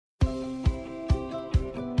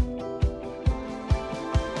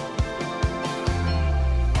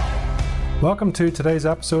Welcome to today's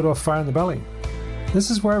episode of Fire in the Belly. This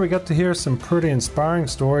is where we get to hear some pretty inspiring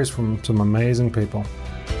stories from some amazing people.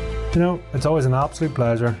 You know, it's always an absolute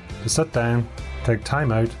pleasure to sit down, take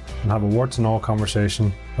time out, and have a warts and all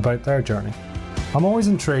conversation about their journey. I'm always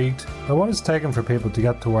intrigued by what it's taken for people to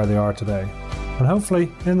get to where they are today, and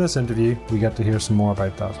hopefully in this interview we get to hear some more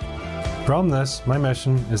about that. From this, my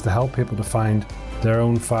mission is to help people to find their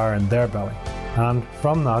own fire in their belly, and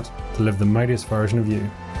from that, to live the mightiest version of you.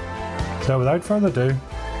 So without further ado,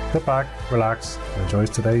 sit back, relax, and enjoy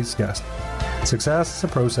today's guest. Success is a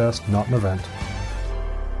process, not an event.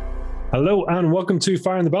 Hello and welcome to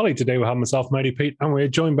Fire in the Belly. Today we have myself, Mighty Pete, and we're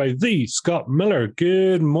joined by the Scott Miller.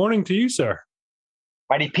 Good morning to you, sir.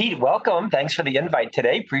 Mighty Pete, welcome. Thanks for the invite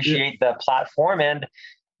today. Appreciate the platform and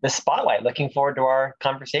the spotlight. Looking forward to our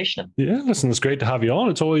conversation. Yeah, listen, it's great to have you on.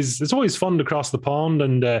 It's always fun to cross the pond,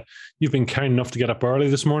 and you've been kind enough to get up early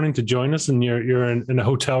this morning to join us, and you're in a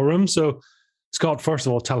hotel room. So, Scott, first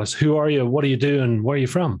of all, tell us, who are you, what do you do, and where are you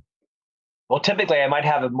from? Well, typically I might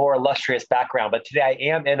have a more illustrious background, but today I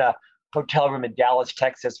am in a hotel room in Dallas,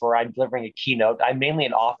 Texas, where I'm delivering a keynote. I'm mainly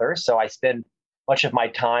an author, so I spend much of my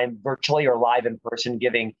time virtually or live in person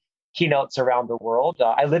giving keynotes around the world.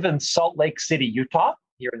 I live in Salt Lake City, Utah,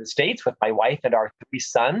 here in the States with my wife and our three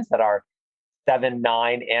sons that are 7,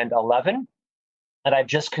 9, and 11. And I've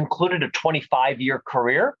just concluded a 25-year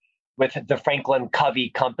career with the Franklin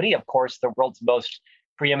Covey Company, of course, the world's most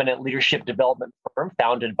preeminent leadership development firm,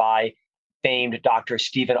 founded by famed Dr.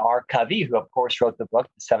 Stephen R. Covey, who, of course, wrote the book,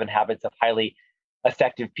 The 7 Habits of Highly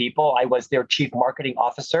Effective People. I was their chief marketing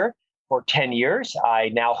officer for 10 years. I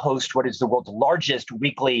now host what is the world's largest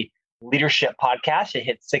weekly leadership podcast. It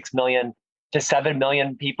hits 6 million to 7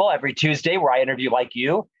 million people every Tuesday, where I interview, like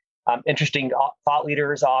you, interesting thought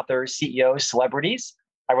leaders, authors, CEOs, celebrities.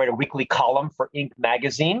 I write a weekly column for Inc.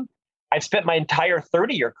 magazine. I've spent my entire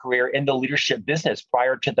 30-year career in the leadership business.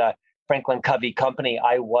 Prior to the Franklin Covey Company,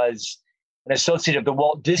 I was an associate of the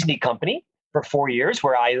Walt Disney Company for 4 years,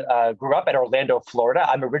 where I grew up in Orlando, Florida.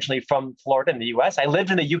 I'm originally from Florida in the US. I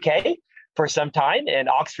lived in the UK for some time in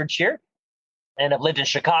Oxfordshire, and I've lived in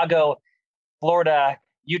Chicago, Florida,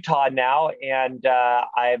 Utah now, and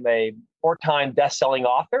I'm a 4-time best-selling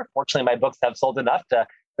author. Fortunately, my books have sold enough to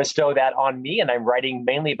bestow that on me, and I'm writing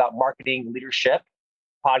mainly about marketing, leadership,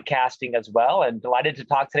 podcasting as well, and delighted to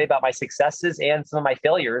talk today about my successes and some of my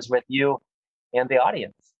failures with you and the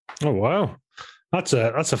audience. Oh, wow. That's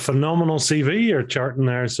a phenomenal CV you're charting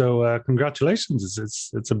there. So congratulations.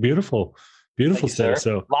 It's a beautiful stuff.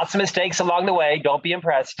 So lots of mistakes along the way. Don't be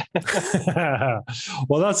impressed.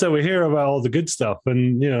 Well, that's how we hear about all the good stuff.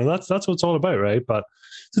 And, you know, that's what it's all about, right? But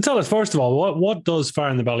so tell us, first of all, what does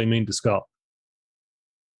Fire in the Belly mean to Scott?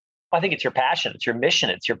 I think it's your passion. It's your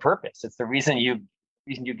mission. It's your purpose. It's the reason you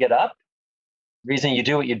get up, the reason you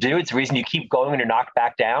do what you do. It's the reason you keep going when you're knocked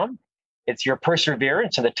back down. It's your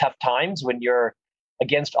perseverance in the tough times when you're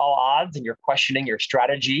against all odds and you're questioning your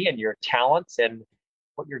strategy and your talents and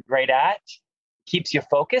what you're great at. It keeps you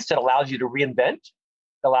focused. It allows you to reinvent.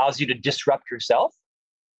 It allows you to disrupt yourself.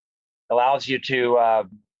 It allows you to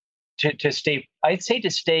stay, I'd say, to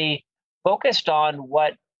stay focused on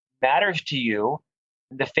what matters to you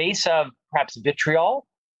in the face of perhaps vitriol,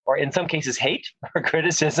 or in some cases hate or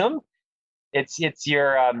criticism. It's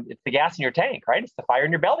the gas in your tank, right? It's the fire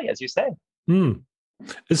in your belly, as you say.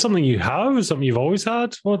 Is something you have? Is something you've always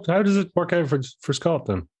had? How does it work out for Scott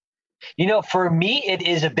then? You know, for me, it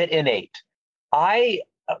is a bit innate. I,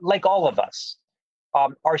 like all of us,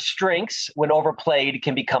 our strengths, when overplayed,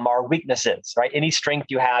 can become our weaknesses, right? Any strength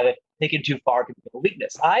you have, if taken too far, can become a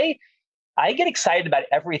weakness. I get excited about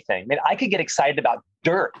everything. I mean, I could get excited about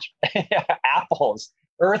dirt, apples,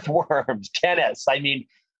 earthworms, tennis. I mean,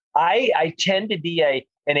 I tend to be an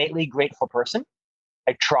innately grateful person.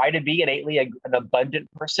 I try to be innately an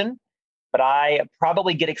abundant person, but I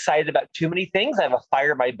probably get excited about too many things. I have a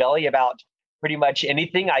fire in my belly about pretty much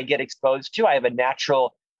anything I get exposed to. I have a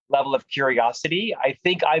natural level of curiosity. I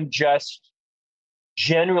think I'm just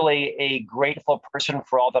generally a grateful person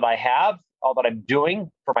for all that I have, all that I'm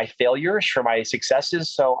doing, for my failures, for my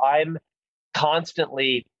successes. So I'm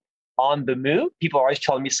constantly on the move. People are always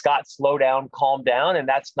telling me, Scott, slow down, calm down. And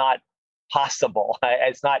that's not possible.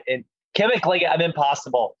 It's not chemically, I'm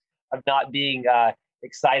impossible of not being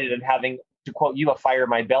excited and having, to quote you, a fire in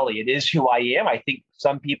my belly. It is who I am. I think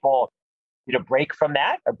some people need a break from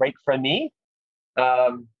that, a break from me.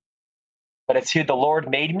 But it's who the Lord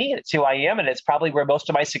made me. It's who I am. And it's probably where most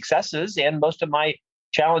of my successes and most of my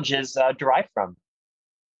challenges derive from.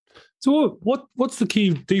 So what's the key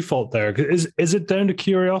default there? Is it down to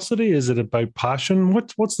curiosity? Is it about passion?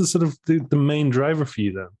 What's the sort of the main driver for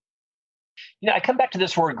you then? I come back to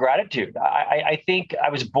this word gratitude. I think I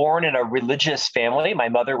was born in a religious family. My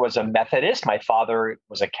mother was a Methodist. My father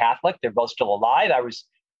was a Catholic. They're both still alive. I was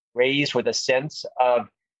raised with a sense of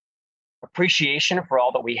appreciation for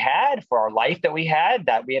all that we had, for our life that we had,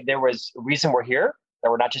 there was a reason we're here,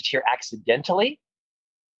 that we're not just here accidentally.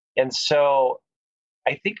 And so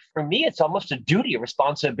I think for me, it's almost a duty, a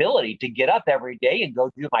responsibility to get up every day and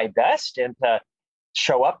go do my best and to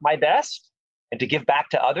show up my best and to give back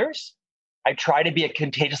to others. I try to be a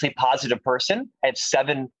contagiously positive person. I have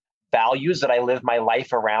 7 values that I live my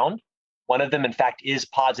life around. One of them, in fact, is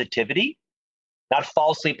positivity. Not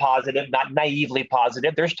falsely positive, not naively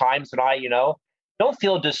positive. There's times when I, don't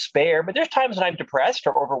feel despair, but there's times when I'm depressed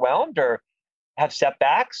or overwhelmed or have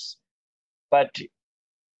setbacks. But,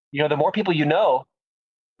 the more people you know,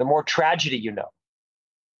 the more tragedy you know.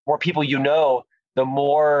 More people you know, the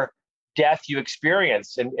more death you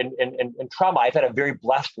experience and trauma. I've had a very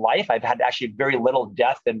blessed life. I've had actually very little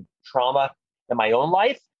death and trauma in my own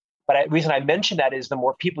life. But the reason I mention that is the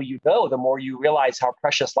more people you know, the more you realize how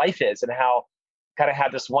precious life is and how kind of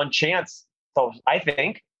have this one chance. So I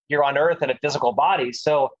think here on earth in a physical body.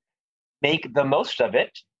 So make the most of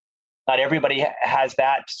it. Not everybody has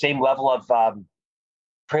that same level of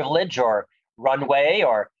privilege or runway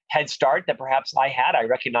or head start that perhaps I had. I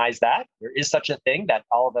recognize that there is such a thing, that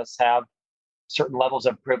all of us have certain levels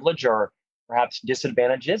of privilege or perhaps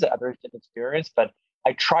disadvantages that others didn't experience. But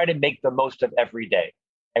I try to make the most of every day.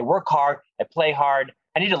 I work hard. I play hard.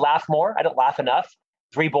 I need to laugh more. I don't laugh enough.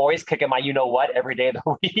 3 boys kicking my you-know-what every day of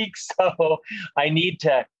the week. So I need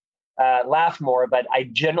to laugh more, but I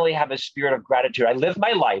generally have a spirit of gratitude. I live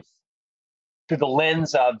my life through the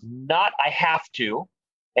lens of not I have to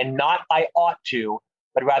and not I ought to,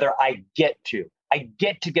 but rather I get to. I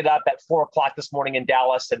get to get up at 4 o'clock this morning in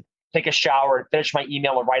Dallas and take a shower and finish my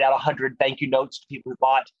email and write out 100 thank you notes to people who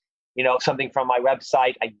bought, something from my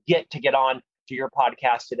website. I get to get on to your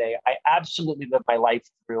podcast today. I absolutely live my life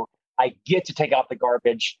through. I get to take out the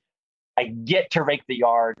garbage. I get to rake the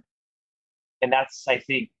yard. And that's, I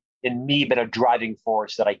think, in me been a driving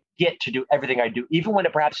force, that I get to do everything I do, even when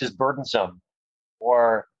it perhaps is burdensome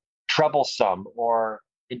or troublesome or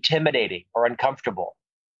intimidating or uncomfortable.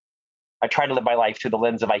 I try to live my life through the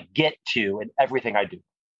lens of I get to in everything I do.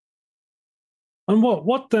 And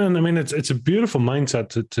what then? I mean, it's a beautiful mindset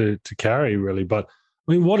to carry, really. But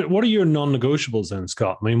I mean, what are your non-negotiables then,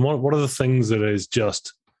 Scott? I mean, what are the things that is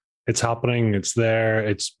just, it's happening, it's there,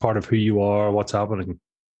 it's part of who you are, what's happening?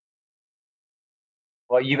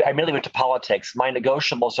 Well, I immediately went to politics. My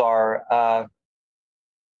negotiables are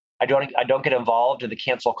I don't get involved in the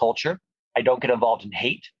cancel culture. I don't get involved in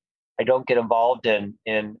hate. I don't get involved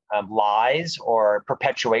in lies or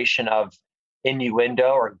perpetuation of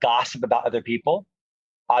innuendo or gossip about other people.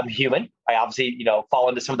 I'm human. I obviously, fall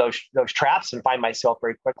into some of those traps and find myself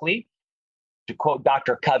very quickly. To quote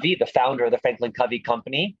Dr. Covey, the founder of the Franklin Covey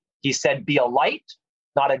Company, he said, "Be a light,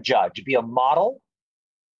 not a judge. Be a model,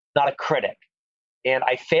 not a critic." And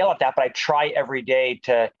I fail at that, but I try every day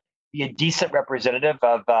to be a decent representative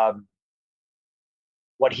of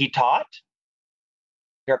what he taught.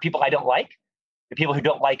 There are people I don't like. There are people who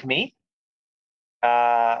don't like me.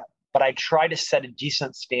 But I try to set a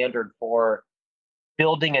decent standard for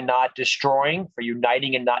building and not destroying, for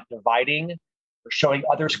uniting and not dividing, for showing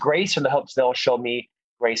others grace in the hopes they'll show me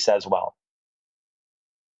grace as well.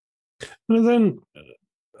 And then,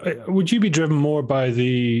 would you be driven more by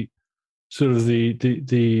the sort of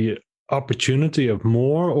the opportunity of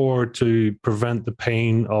more, or to prevent the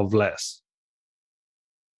pain of less?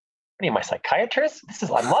 What am I, psychiatrist?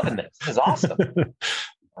 I'm loving this. This is awesome.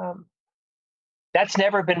 That's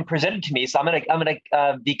never been presented to me, so I'm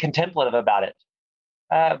gonna be contemplative about it.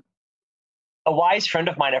 A wise friend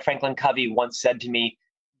of mine at Franklin Covey once said to me,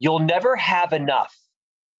 "You'll never have enough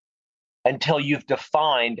until you've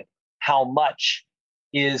defined how much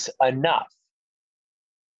is enough."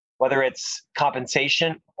 Whether it's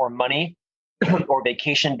compensation or money or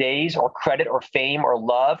vacation days or credit or fame or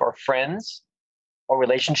love or friends or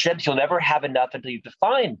relationships, you'll never have enough until you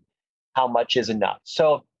define how much is enough.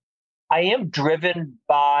 So I am driven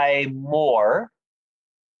by more,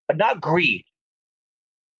 but not greed.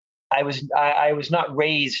 I was not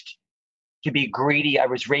raised to be greedy. I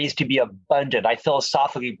was raised to be abundant. I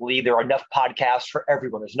philosophically believe there are enough podcasts for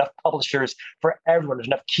everyone. There's enough publishers for everyone. There's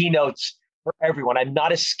enough keynotes for everyone. I'm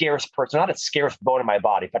not a scarce person, not a scarce bone in my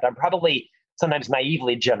body, but I'm probably sometimes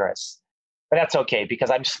naively generous. But that's okay, because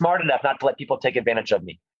I'm smart enough not to let people take advantage of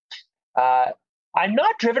me. I'm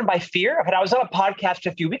not driven by fear. But I was on a podcast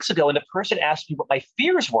a few weeks ago, and the person asked me what my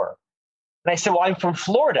fears were. And I said, well, I'm from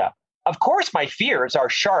Florida. Of course, my fears are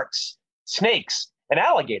sharks, snakes, and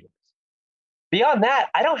alligators. Beyond that,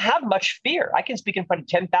 I don't have much fear. I can speak in front of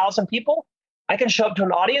 10,000 people. I can show up to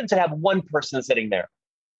an audience and have one person sitting there.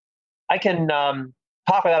 I can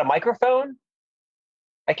talk without a microphone.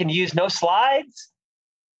 I can use no slides.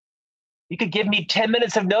 You could give me 10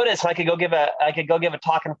 minutes of notice, and I could go give a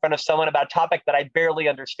talk in front of someone about a topic that I barely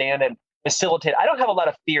understand and facilitate. I don't have a lot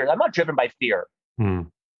of fear. I'm not driven by fear.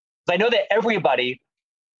 I know that everybody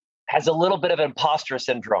has a little bit of imposter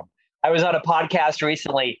syndrome. I was on a podcast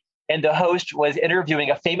recently, and the host was interviewing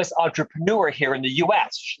a famous entrepreneur here in the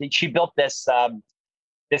U.S. She built this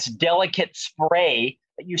delicate spray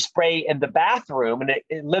that you spray in the bathroom, and it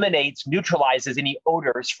eliminates, neutralizes any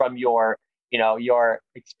odors from your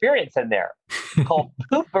experience in there. Called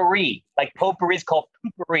Poo-Pourri. Like potpourri is called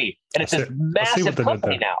Poo-Pourri, and it's this massive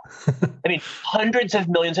company now. I mean, hundreds of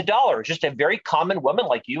millions of dollars. Just a very common woman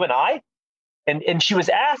like you and I, and she was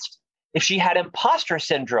asked if she had imposter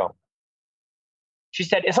syndrome. She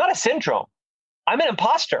said, "It's not a syndrome. I'm an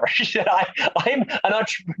imposter." She said, I'm an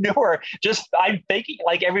entrepreneur. I'm thinking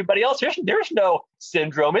like everybody else. There's no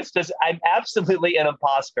syndrome. It's just, I'm absolutely an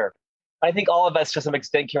imposter. I think all of us to some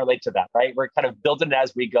extent can relate to that, right? We're kind of building it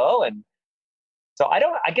as we go. And so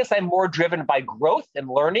I guess I'm more driven by growth and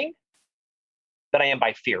learning than I am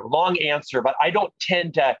by fear. Long answer, but I don't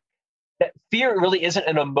tend to, that fear really isn't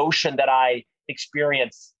an emotion that I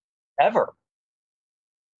experience ever.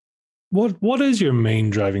 What is your main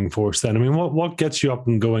driving force then? I mean, what gets you up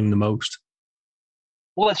and going the most?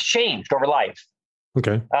 Well, it's changed over life.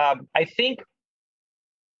 Okay. I think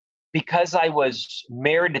because I was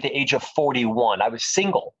married at the age of 41, I was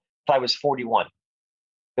single until I was 41.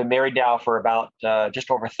 Been married now for about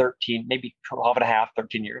just over 13, maybe 12 and a half,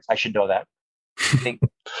 13 years. I should know that. I think,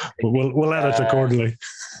 we'll add it accordingly.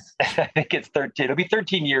 I think it's 13. It'll be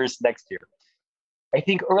 13 years next year. I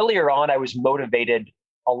think earlier on, I was motivated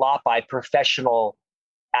a lot by professional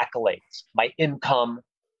accolades, my income,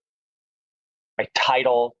 my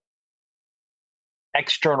title,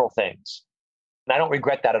 external things. And I don't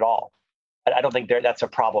regret that at all. I don't think that's a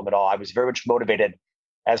problem at all. I was very much motivated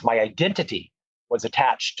as my identity was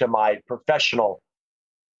attached to my professional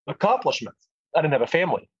accomplishments. I didn't have a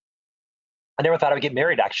family. I never thought I would get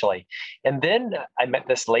married, actually. And then I met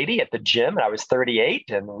this lady at the gym, and I was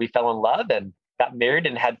 38, and we fell in love and got married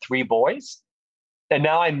and had 3 boys. And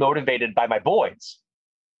now I'm motivated by my boys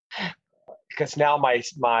because now my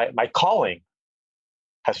calling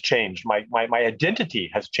has changed. My identity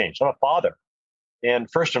has changed. I'm a father. And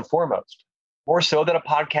first and foremost, more so than a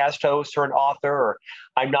podcast host or an author, or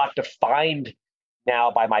I'm not defined now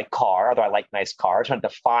by my car, although I like nice cars. I'm not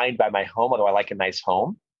defined by my home, although I like a nice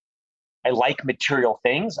home. I like material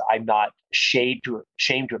things. I'm not ashamed to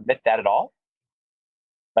admit that at all.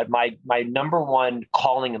 But my number one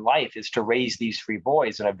calling in life is to raise these 3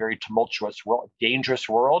 boys in a very tumultuous world, dangerous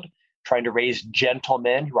world, trying to raise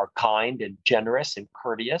gentlemen who are kind and generous and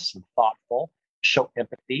courteous and thoughtful, show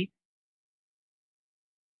empathy,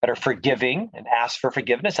 that are forgiving and ask for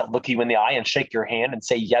forgiveness, that look you in the eye and shake your hand and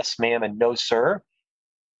say, "Yes, ma'am," and "No, sir,"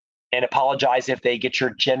 and apologize if they get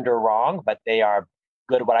your gender wrong, but they are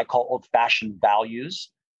good at what I call old-fashioned values,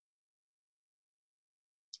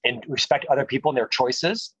 and respect other people and their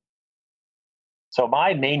choices. So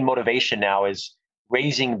my main motivation now is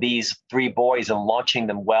raising these 3 boys and launching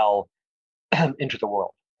them well into the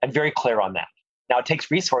world. I'm very clear on that. Now, it takes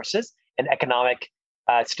resources and economic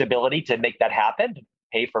stability to make that happen, to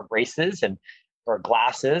pay for braces and for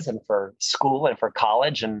glasses and for school and for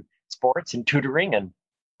college and sports and tutoring. And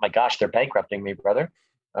my gosh, they're bankrupting me, brother.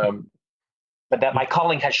 But that my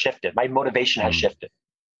calling has shifted. My motivation has shifted.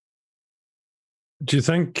 Do you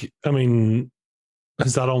think, I mean,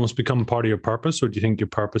 has that almost become part of your purpose, or do you think your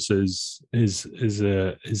purpose is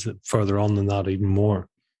further on than that even more?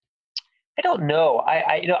 I don't know.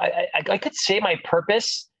 I could say my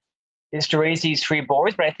purpose is to raise these 3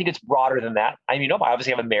 boys, but I think it's broader than that. I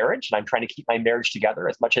obviously have a marriage, and I'm trying to keep my marriage together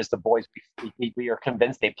as much as the boys. We are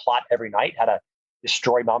convinced they plot every night how to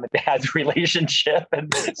destroy mom and dad's relationship,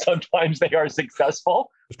 and sometimes they are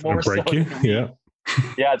successful. More break so you, yeah.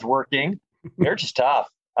 Yeah, it's working. Marriage is tough.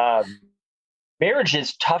 Marriage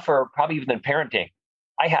is tougher probably even than parenting.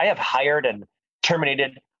 I have hired and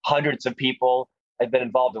terminated hundreds of people. I've been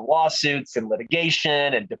involved in lawsuits and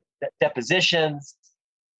litigation and depositions.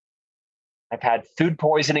 I've had food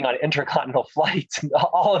poisoning on intercontinental flights, and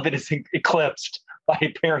all of it is eclipsed by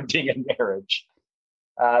parenting and marriage.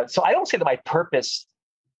 So I don't say that my purpose,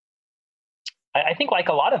 I think like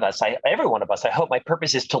a lot of us, every one of us, I hope my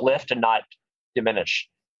purpose is to lift and not diminish.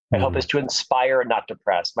 My hope is to inspire and not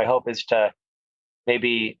depress. My hope is to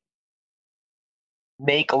maybe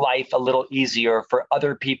make life a little easier for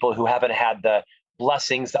other people who haven't had the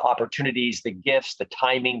blessings, the opportunities, the gifts, the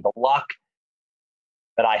timing, the luck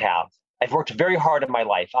that I have. I've worked very hard in my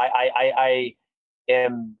life.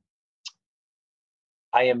 Am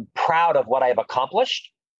I am proud of what I have accomplished.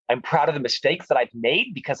 I'm proud of the mistakes that I've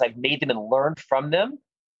made because I've made them and learned from them.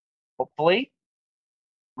 Hopefully,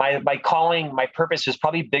 my calling, my purpose is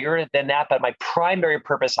probably bigger than that, but my primary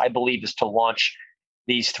purpose, I believe, is to launch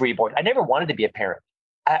these 3 boys. I never wanted to be a parent.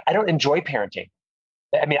 I don't enjoy parenting.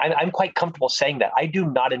 I mean, I'm quite comfortable saying that. I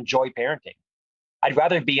do not enjoy parenting. I'd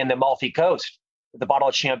rather be in the Amalfi Coast with a bottle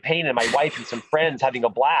of champagne and my wife and some friends having a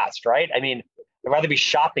blast, right? I mean, I'd rather be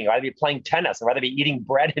shopping. I'd rather be playing tennis. I'd rather be eating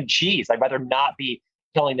bread and cheese. I'd rather not be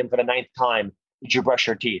telling them for the 9th time, did you brush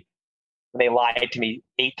your teeth? When they lied to me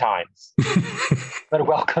 8 times. But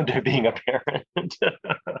welcome to being a parent.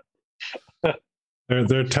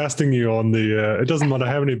 They're testing you on the. It doesn't matter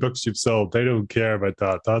how many books you've sold; they don't care about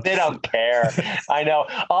that. They don't care. I know.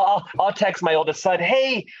 I'll text my oldest son.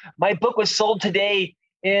 Hey, my book was sold today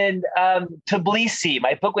in Tbilisi.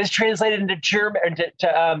 My book was translated into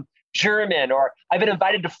German, or I've been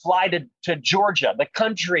invited to fly to Georgia, the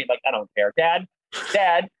country. Like, I don't care, Dad.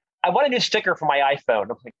 I want a new sticker for my iPhone.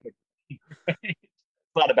 I'm like, it's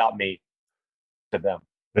not about me. To them.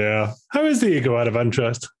 Yeah. How is the ego, out of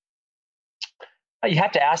interest? You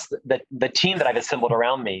have to ask the team that I've assembled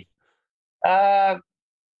around me. I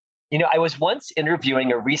was once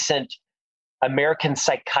interviewing a recent American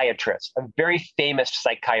psychiatrist, a very famous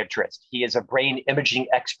psychiatrist. He is a brain imaging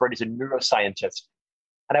expert. He's a neuroscientist,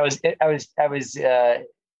 and I was a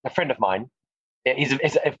friend of mine. He's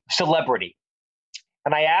a celebrity,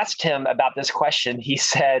 and I asked him about this question. He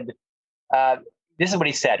said, "This is what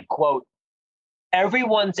he said: quote,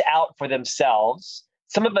 everyone's out for themselves.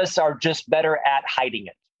 Some of us are just better at hiding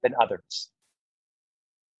it than others."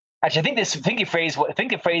 Actually, I think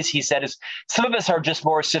the phrase he said is, some of us are just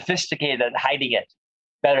more sophisticated at hiding it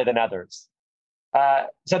better than others.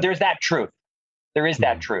 So there's that truth. There is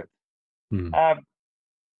that truth. I've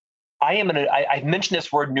mentioned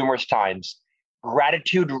this word numerous times.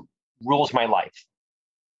 Gratitude rules my life.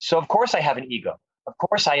 So of course I have an ego. Of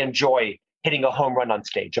course I enjoy hitting a home run on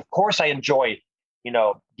stage. Of course I enjoy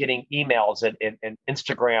getting emails and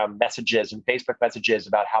Instagram messages and Facebook messages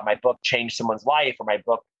about how my book changed someone's life or my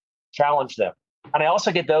book challenged them. And I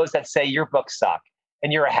also get those that say your books suck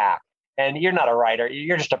and you're a hack and you're not a writer.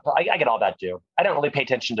 You're just I get all that too. I don't really pay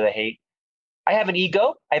attention to the hate. I have an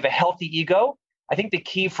ego. I have a healthy ego. I think the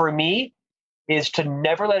key for me is to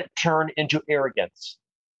never let it turn into arrogance.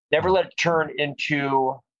 Never let it turn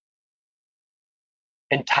into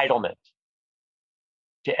entitlement.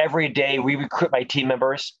 To every day we recruit my team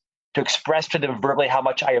members to express to them verbally how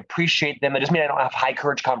much I appreciate them. It doesn't mean I don't have high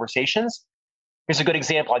courage conversations. Here's a good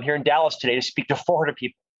example. I'm here in Dallas today to speak to 400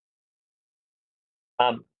 people.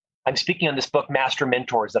 I'm speaking on this book, Master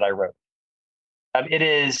Mentors, that I wrote. It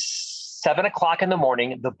is 7:00 in the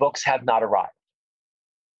morning. The books have not arrived.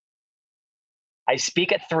 I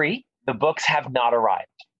speak at 3:00. The books have not arrived.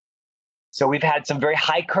 So we've had some very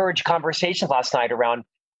high courage conversations last night around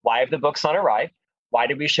why have the books not arrived? Why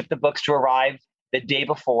did we ship the books to arrive the day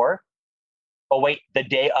before? Oh, wait, the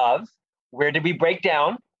day of. Where did we break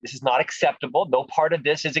down? This is not acceptable. No part of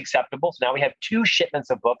this is acceptable. So now we have 2 shipments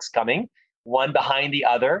of books coming, one behind the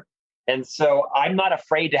other. And so I'm not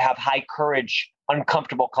afraid to have high courage,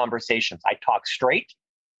 uncomfortable conversations. I talk straight.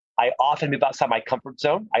 I often move outside my comfort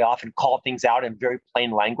zone. I often call things out in very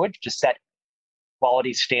plain language to set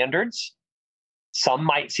quality standards. Some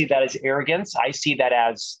might see that as arrogance. I see that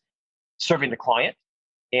as serving the client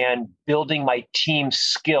and building my team's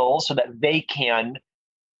skills so that they can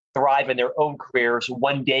thrive in their own careers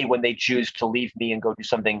one day when they choose to leave me and go do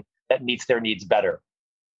something that meets their needs better.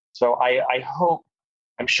 So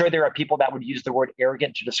I'm sure there are people that would use the word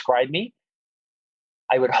arrogant to describe me.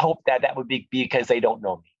 I would hope that would be because they don't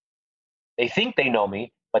know me. They think they know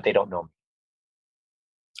me, but they don't know me.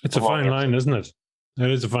 It's a fine line, isn't it?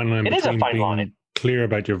 It is a fine line. It is a fine line. Clear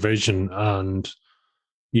about your vision and,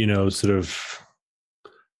 sort of,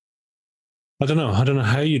 I don't know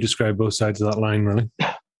how you describe both sides of that line, really.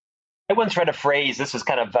 I once read a phrase, this was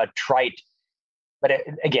kind of trite, but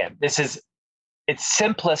it's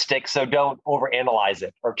simplistic, so don't overanalyze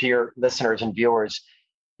it. Or to your listeners and viewers,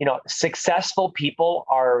 successful people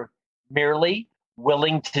are merely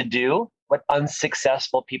willing to do what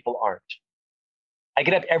unsuccessful people aren't. I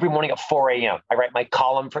get up every morning at 4 a.m. I write my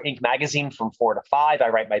column for Inc. magazine from 4 to 5. I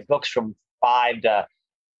write my books from 5 to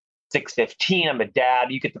 6:15. I'm a dad.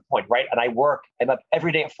 You get the point, right? And I work. I'm up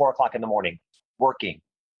every day at 4:00 in the morning, working,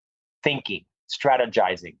 thinking,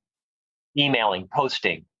 strategizing, emailing,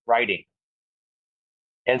 posting, writing.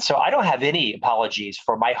 And so I don't have any apologies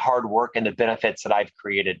for my hard work and the benefits that I've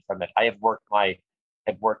created from it. I've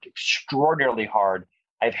worked extraordinarily hard.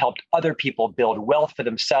 I've helped other people build wealth for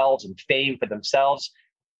themselves and fame for themselves.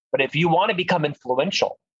 But if you want to become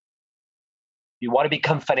influential, you want to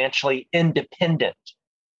become financially independent,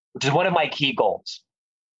 which is one of my key goals,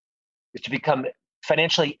 is to become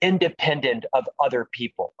financially independent of other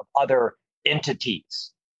people, of other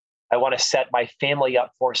entities. I want to set my family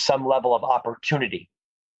up for some level of opportunity.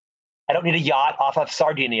 I don't need a yacht off of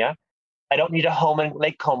Sardinia. I don't need a home in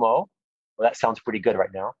Lake Como. Well, that sounds pretty good right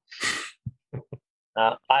now.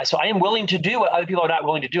 So I am willing to do what other people are not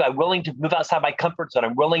willing to do. I'm willing to move outside my comfort zone.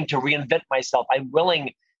 I'm willing to reinvent myself. I'm willing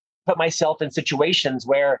to put myself in situations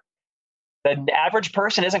where the average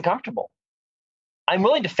person isn't comfortable. I'm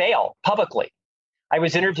willing to fail publicly. I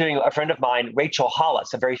was interviewing a friend of mine, Rachel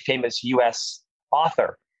Hollis, a very famous US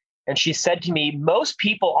author. And she said to me, most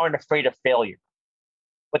people aren't afraid of failure.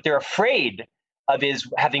 What they're afraid of is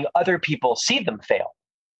having other people see them fail.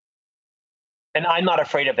 And I'm not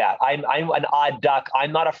afraid of that. I'm an odd duck.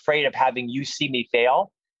 I'm not afraid of having you see me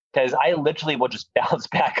fail because I literally will just bounce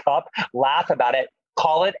back up, laugh about it,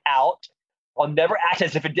 call it out. I'll never act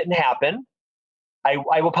as if it didn't happen.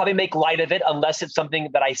 I will probably make light of it unless it's something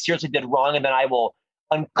that I seriously did wrong, and then I will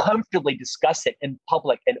uncomfortably discuss it in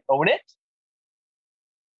public and own it,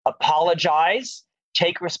 apologize,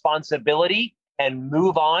 take responsibility, and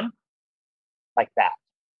move on like that.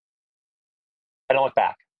 I don't look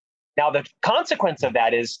back. Now, the consequence of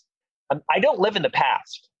that is I don't live in the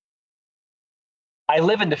past. I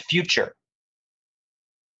live in the future.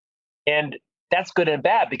 And that's good and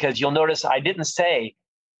bad because you'll notice I didn't say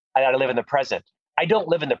I got to live in the present. I don't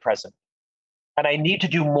live in the present. And I need to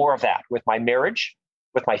do more of that with my marriage,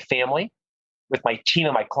 with my family, with my team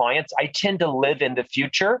and my clients. I tend to live in the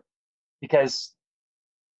future because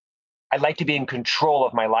I like to be in control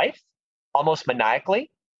of my life, almost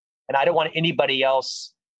maniacally. And I don't want anybody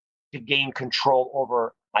else to gain control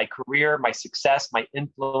over my career, my success, my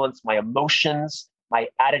influence, my emotions, my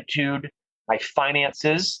attitude, my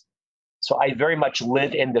finances. So I very much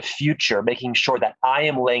live in the future, making sure that I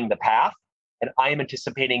am laying the path and I am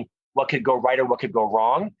anticipating what could go right or what could go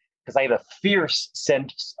wrong, because I have a fierce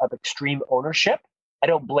sense of extreme ownership. I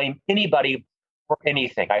don't blame anybody for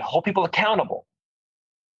anything. I hold people accountable,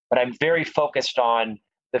 but I'm very focused on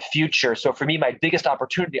the future. So for me, my biggest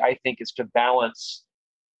opportunity, I think, is to balance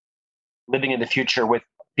living in the future with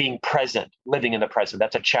being present, living in the present.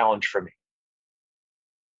 That's a challenge for me.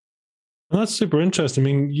 Well, that's super interesting. I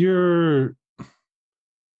mean,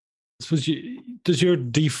 does your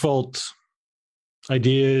default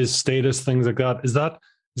ideas, status, things like that, is that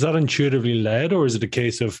intuitively led, or is it a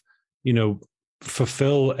case of,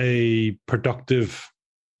 fulfill a productive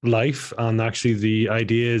life and actually the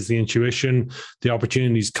ideas, the intuition, the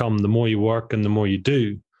opportunities come the more you work and the more you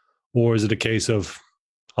do? Or is it a case of,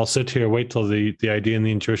 I'll sit here, wait till the idea and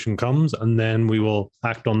the intuition comes, and then we will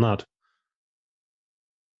act on that?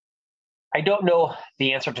 I don't know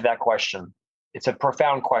the answer to that question. It's a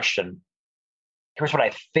profound question. Here's what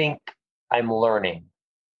I think I'm learning.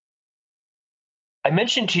 I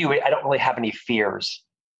mentioned to you, I don't really have any fears.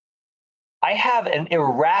 I have an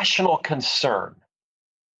irrational concern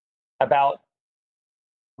about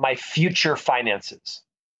my future finances,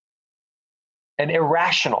 an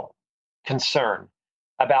irrational concern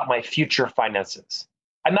about my future finances.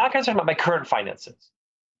 I'm not concerned about my current finances.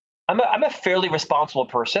 I'm a fairly responsible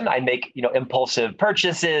person. I make impulsive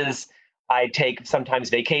purchases. I take sometimes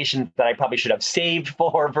vacations that I probably should have saved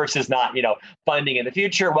for versus not funding in the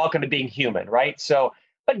future. Welcome to being human, right? So,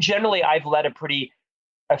 but generally, I've led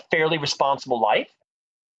a fairly responsible life.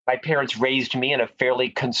 My parents raised me in a fairly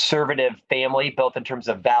conservative family, both in terms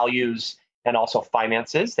of values and also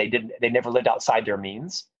finances. They never lived outside their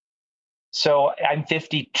means. So I'm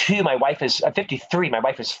 52. My wife is 53. My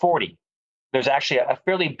wife is 40. There's actually a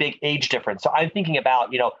fairly big age difference. So I'm thinking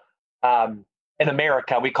about, in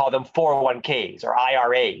America, we call them 401ks or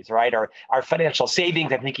IRAs, right? Or our financial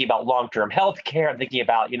savings. I'm thinking about long-term health care. I'm thinking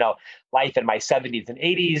about, life in my 70s and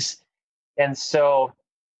 80s. And so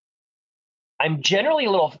I'm generally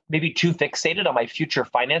a little, maybe too fixated on my future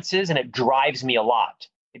finances, and it drives me a lot.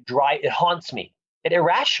 It haunts me. It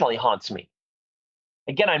irrationally haunts me.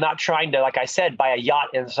 Again, I'm not trying to, like I said, buy a yacht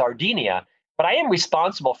in Sardinia, but I am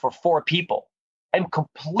responsible for 4 people. I'm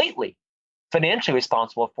completely financially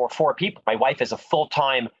responsible for 4 people. My wife is a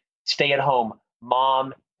full-time stay-at-home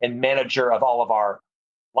mom and manager of all of our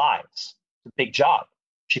lives. It's a big job.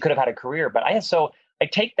 She could have had a career, but I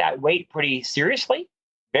take that weight pretty seriously,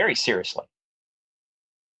 very seriously.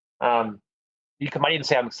 You might even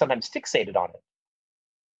say I'm sometimes fixated on it.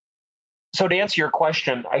 So to answer your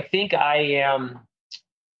question, I think I am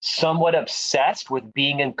somewhat obsessed with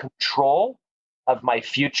being in control of my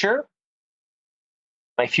future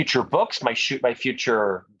books, my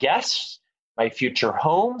future guests, my future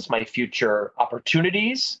homes, my future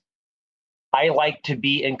opportunities. I like to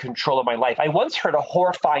be in control of my life. I once heard a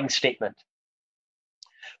horrifying statement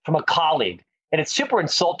from a colleague, and it's super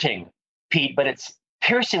insulting, Pete, but it's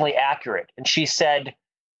piercingly accurate. And she said,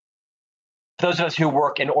 those of us who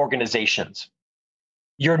work in organizations,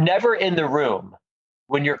 you're never in the room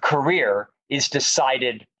when your career is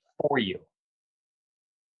decided for you.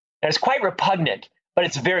 And it's quite repugnant, but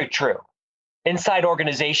it's very true. Inside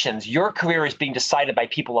organizations, your career is being decided by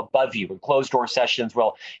people above you in closed door sessions.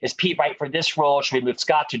 Well, is Pete right for this role? Should we move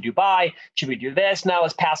Scott to Dubai? Should we do this? Now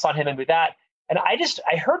let's pass on him and do that. And I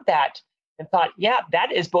heard that and thought, yeah,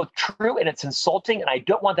 that is both true and it's insulting. And I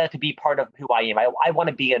don't want that to be part of who I am. I want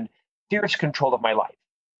to be in fierce control of my life.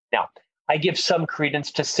 Now, I give some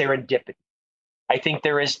credence to serendipity. I think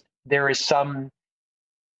there is some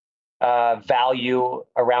value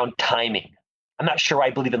around timing. I'm not sure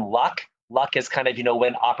I believe in luck. Luck is kind of,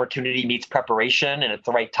 when opportunity meets preparation and at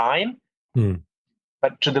the right time.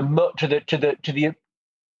 But to the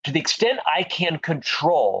extent I can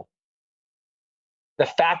control the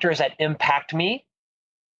factors that impact me,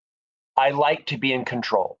 I like to be in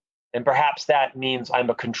control. And perhaps that means I'm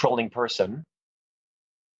a controlling person,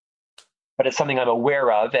 but it's something I'm aware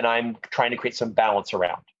of and I'm trying to create some balance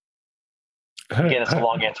around. Again, it's a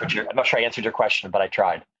long answer I'm not sure I answered your question, but I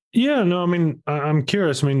tried. Yeah, no, I mean, I'm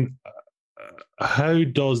curious. I mean, how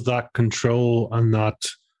does that control and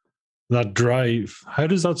that drive, how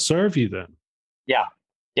does that serve you then?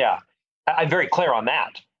 Yeah. I'm very clear on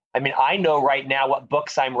that. I mean, I know right now what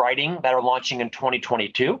books I'm writing that are launching in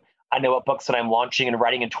 2022. I know what books that I'm launching and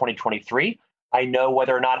writing in 2023. I know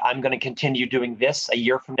whether or not I'm going to continue doing this a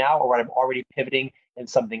year from now or when I'm already pivoting in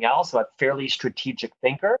something else. I'm a fairly strategic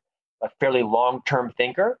thinker, a fairly long-term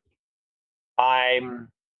thinker.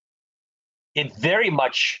 It very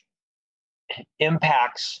much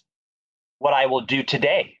impacts what I will do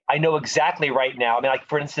today. I know exactly right now. I mean, like,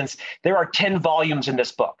 for instance, there are 10 volumes in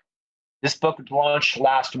this book. This book launched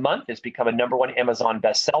last month. It's become a #1 Amazon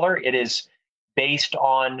bestseller. It is based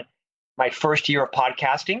on my first year of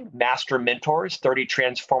podcasting, Master Mentors, 30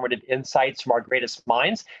 Transformative Insights from Our Greatest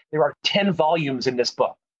Minds. There are 10 volumes in this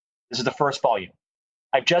book. This is the first volume.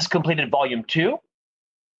 I've just completed volume 2,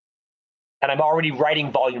 and I'm already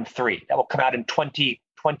writing volume 3. That will come out in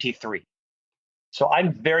 2023. So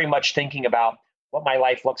I'm very much thinking about what my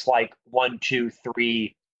life looks like 1, 2,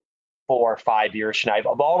 3, 4, 5 years from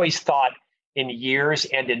now. I've always thought in years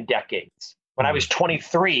and in decades. When I was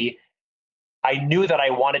 23, I knew that I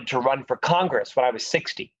wanted to run for Congress when I was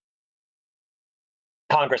 60.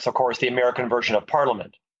 Congress, of course, the American version of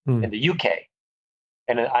Parliament in the UK.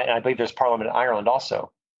 And I believe there's Parliament in Ireland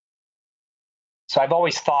also. So I've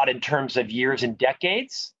always thought in terms of years and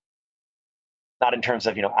decades, not in terms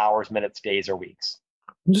of, hours, minutes, days, or weeks.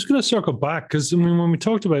 I'm just going to circle back because, I mean, when we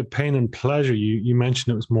talked about pain and pleasure, you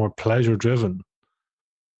mentioned it was more pleasure driven.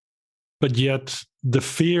 But yet the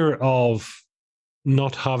fear of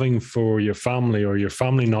not having for your family or your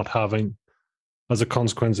family not having as a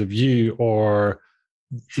consequence of you, or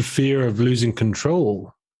the fear of losing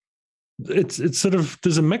control, it's sort of,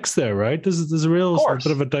 there's a mix there, right? There's a real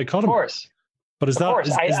bit of a dichotomy. Of course. But is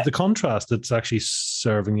the contrast that's actually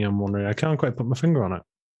serving you? I'm wondering. I can't quite put my finger on it.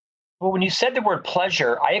 Well, when you said the word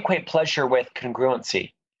pleasure, I equate pleasure with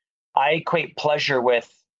congruency. I equate pleasure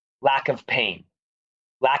with lack of pain,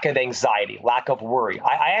 lack of anxiety, lack of worry.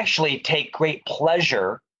 I actually take great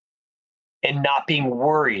pleasure in not being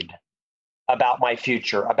worried about my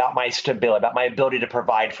future, about my stability, about my ability to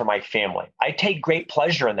provide for my family. I take great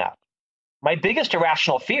pleasure in that. My biggest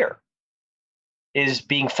irrational fear is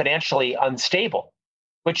being financially unstable,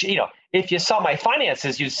 which, if you saw my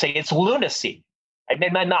finances, you'd say it's lunacy. I'm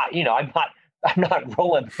not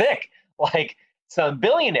rolling thick like some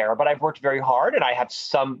billionaire, but I've worked very hard and I have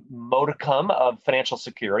some modicum of financial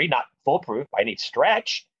security, not foolproof. I need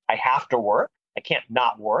stretch. I have to work. I can't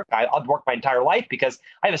not work. I'll work my entire life because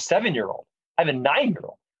I have a 7-year-old. I have a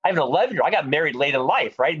 9-year-old. I have an 11-year-old. I got married late in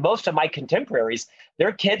life, right? Most of my contemporaries,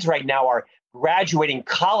 their kids right now are graduating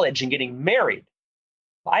college and getting married.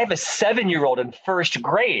 I have a 7-year-old in first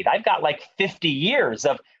grade. I've got like 50 years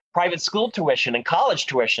of private school tuition and college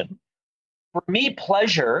tuition. For me,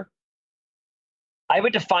 pleasure, I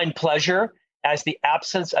would define pleasure as the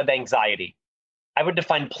absence of anxiety. I would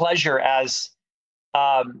define pleasure as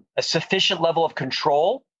a sufficient level of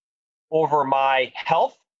control over my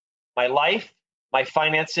health, my life, my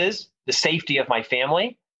finances, the safety of my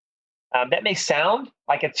family. That may sound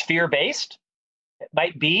like it's fear-based. It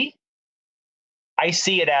might be. I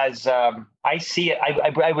see it as I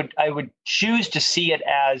would choose to see it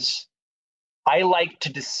as I like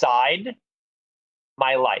to decide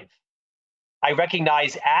my life. I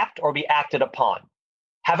recognize act or be acted upon.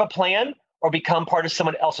 Have a plan or become part of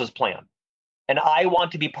someone else's plan. And I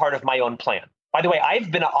want to be part of my own plan. By the way,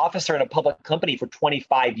 I've been an officer in a public company for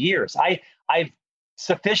 25 years. I've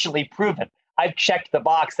sufficiently proven, I've checked the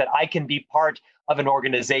box that I can be part of an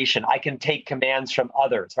organization. I can take commands from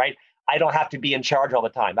others, right? I don't have to be in charge all the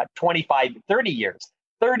time. About 30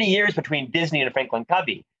 years between Disney and Franklin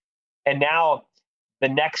Covey. And now the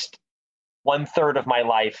next 1/3 of my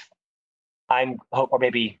life, or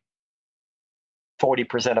maybe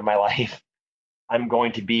 40% of my life, I'm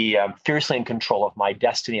going to be fiercely in control of my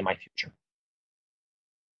destiny and my future.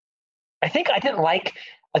 I think I didn't like,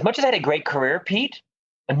 as much as I had a great career, Pete,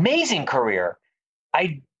 amazing career.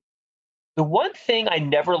 The one thing I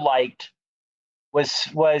never liked was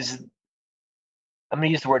I'm going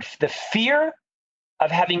to use the word, the fear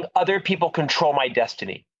of having other people control my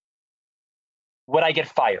destiny. Would I get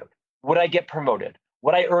fired? Would I get promoted?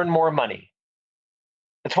 Would I earn more money?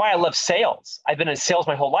 That's why I love sales. I've been in sales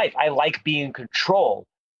my whole life. I like being in control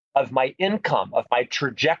of my income, of my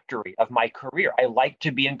trajectory, of my career. I like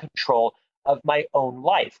to be in control of my own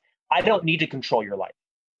life. I don't need to control your life.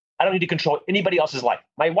 I don't need to control anybody else's life.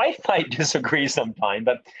 My wife might disagree sometime,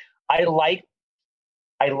 but I like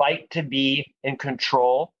to be in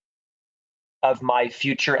control of my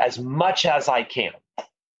future as much as I can.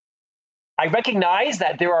 I recognize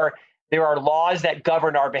that there are laws that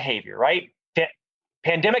govern our behavior, right?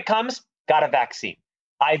 Pandemic comes, got a vaccine.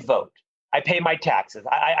 I vote. I pay my taxes.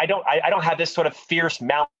 I don't have this sort of fierce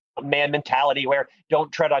mountain man mentality where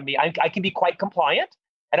don't tread on me. I can be quite compliant.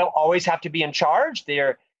 I don't always have to be in charge.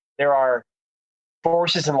 There are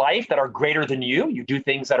forces in life that are greater than you. You do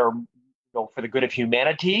things that are for the good of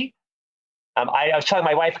humanity. I was telling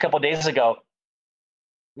my wife a couple of days ago.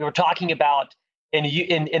 We were talking about in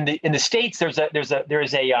the States. There's a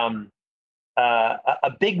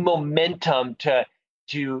big momentum to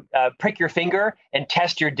prick your finger and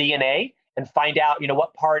test your DNA and find out,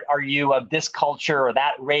 what part are you of this culture or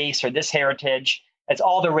that race or this heritage. It's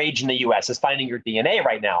all the rage in the U.S. is finding your DNA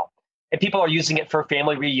right now, and people are using it for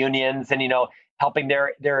family reunions and helping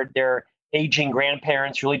their aging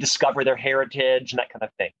grandparents really discover their heritage and that kind of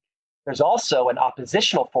thing. There's also an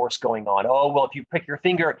oppositional force going on. Oh, well, if you prick your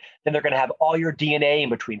finger, then they're going to have all your DNA in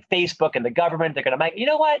between Facebook and the government. They're going to make, you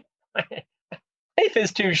know what? Life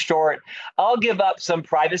is too short. I'll give up some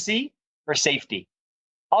privacy for safety.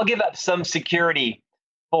 I'll give up some security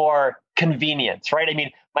for convenience, right? I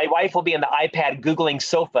mean, my wife will be on the iPad Googling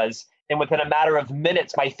sofas, and within a matter of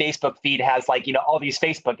minutes, my Facebook feed has all these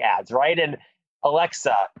Facebook ads, right? And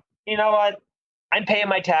Alexa, you know what? I'm paying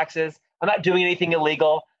my taxes. I'm not doing anything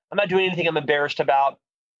illegal. I'm not doing anything I'm embarrassed about.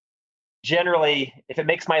 Generally, if it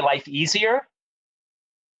makes my life easier,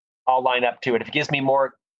 I'll line up to it. If it gives me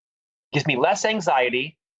less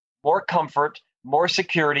anxiety, more comfort, more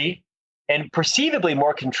security, and perceivably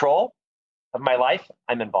more control of my life,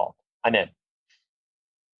 I'm involved. I'm in.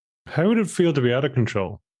 How would it feel to be out of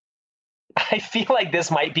control? I feel like this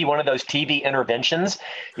might be one of those TV interventions,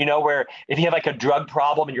 where if you have a drug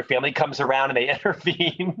problem and your family comes around and they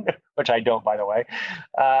intervene, which I don't, by the way.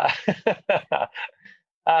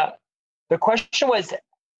 The question was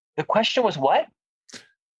what?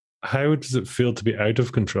 How does it feel to be out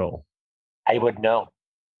of control? I would know.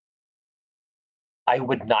 I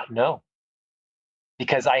would not know,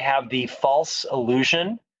 because I have the false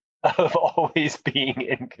illusion of always being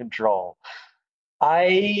in control.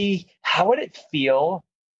 How would it feel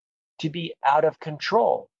to be out of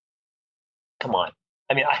control? Come on.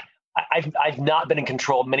 I mean, I've not been in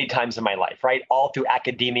control many times in my life, right? All through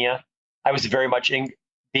academia, I was very much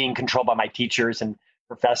being controlled by my teachers and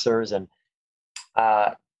professors, and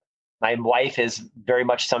my wife is very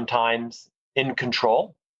much sometimes in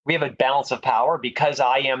control. We have a balance of power because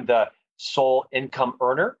I am the sole income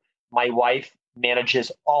earner. My wife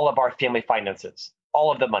manages all of our family finances,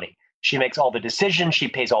 all of the money. She makes all the decisions. She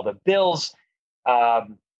pays all the bills. I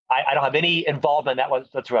don't have any involvement in that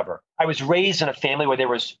whatsoever. I was raised in a family where there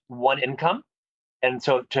was one income. And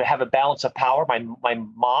so to have a balance of power, my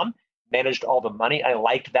mom managed all the money. I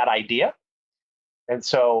liked that idea. And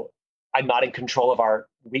so I'm not in control of our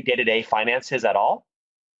day-to-day finances at all.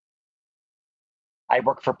 I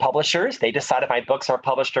work for publishers. They decide if my books are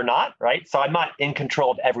published or not, right? So I'm not in control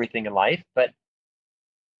of everything in life, but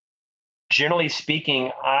generally speaking,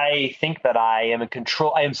 I think that I am in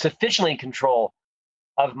control. I am sufficiently in control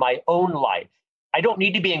of my own life. I don't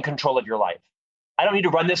need to be in control of your life. I don't need to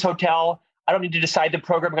run this hotel. I don't need to decide the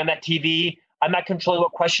programming on that TV. I'm not controlling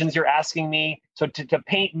what questions you're asking me. So to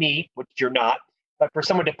paint me, which you're not, but for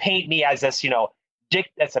someone to paint me as this,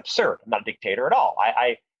 that's absurd. I'm not a dictator at all.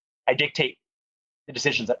 I dictate the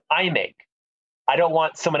decisions that I make. I don't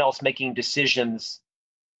want someone else making decisions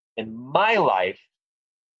in my life.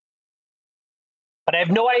 But I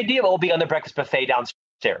have no idea what will be on the breakfast buffet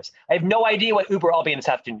downstairs. I have no idea what Uber I'll be in this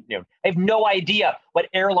afternoon. I have no idea what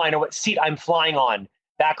airline or what seat I'm flying on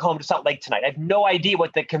back home to Salt Lake tonight. I have no idea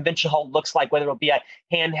what the convention hall looks like, whether it'll be a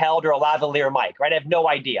handheld or a lavalier mic, right? I have no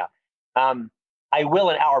idea. I will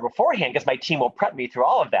an hour beforehand because my team will prep me through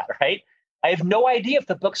all of that, right? I have no idea if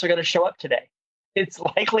the books are going to show up today. It's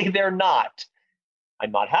likely they're not.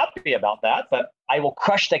 I'm not happy about that, but I will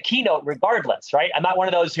crush the keynote regardless, right? I'm not one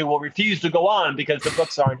of those who will refuse to go on because the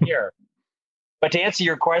books aren't here. But to answer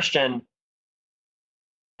your question,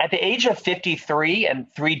 at the age of 53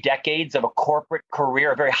 and 3 decades of a corporate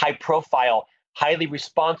career, a very high profile, highly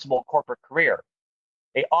responsible corporate career,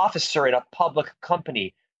 an officer in a public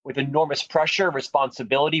company with enormous pressure,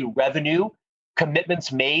 responsibility, revenue,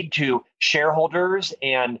 commitments made to shareholders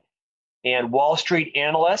and Wall Street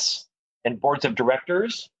analysts and boards of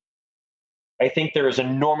directors, I think there is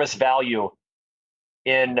enormous value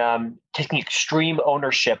in taking extreme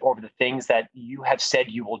ownership over the things that you have said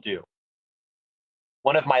you will do.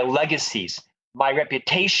 One of my legacies, my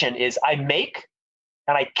reputation is I make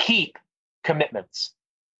and I keep commitments.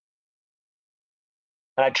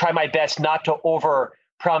 And I try my best not to over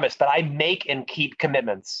promise, but I make and keep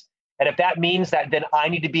commitments. And if that means that then I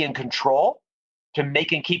need to be in control to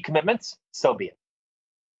make and keep commitments, so be it.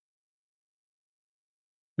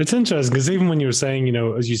 It's interesting because even when you were saying,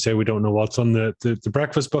 as you say, we don't know what's on the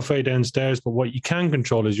breakfast buffet downstairs, but what you can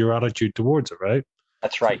control is your attitude towards it, right?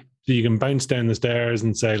 That's right. So you can bounce down the stairs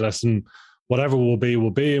and say, listen, whatever will be,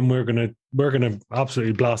 and we're gonna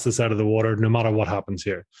absolutely blast this out of the water no matter what happens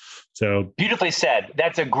here. So beautifully said.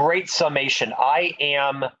 That's a great summation. I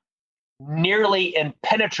am nearly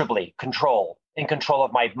impenetrably in control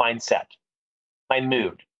of my mindset, my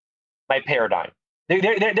mood, my paradigm.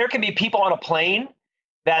 There can be people on a plane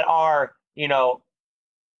that are,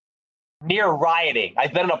 near rioting.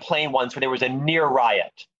 I've been on a plane once where there was a near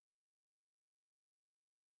riot.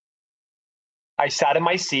 I sat in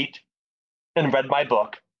my seat and read my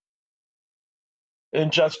book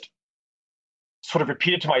and just sort of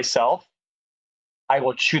repeated to myself, I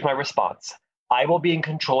will choose my response. I will be in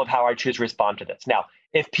control of how I choose to respond to this. Now,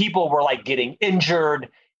 if people were like getting injured,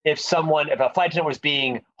 if a flight attendant was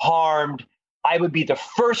being harmed, I would be the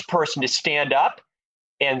first person to stand up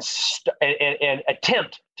and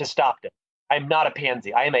attempt to stop it. I'm not a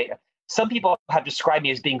pansy. Some people have described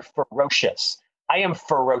me as being ferocious. I am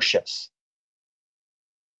ferocious.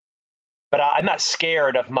 But I'm not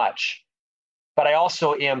scared of much. But I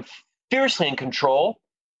also am fiercely in control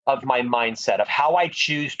of my mindset, of how I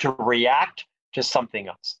choose to react to something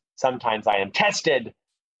else. Sometimes I am tested.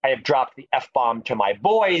 I have dropped the F-bomb to my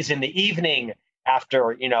boys in the evening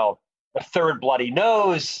after, the third bloody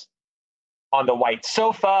nose on the white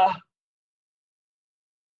sofa.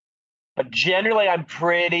 But generally, I'm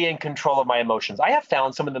pretty in control of my emotions. I have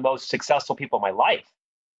found some of the most successful people in my life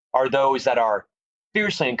are those that are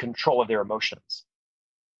fiercely in control of their emotions.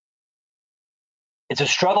 It's a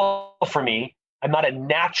struggle for me. I'm not a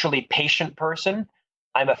naturally patient person.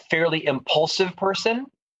 I'm a fairly impulsive person.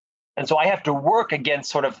 And so I have to work against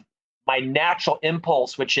sort of my natural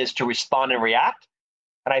impulse, which is to respond and react.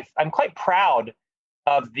 And I'm quite proud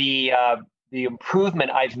of the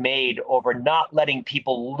improvement I've made over not letting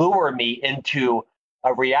people lure me into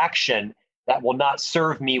a reaction that will not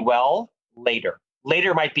serve me well later.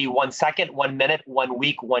 Later might be 1 second, 1 minute, 1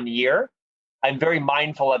 week, 1 year. I'm very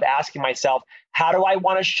mindful of asking myself, how do I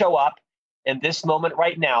want to show up in this moment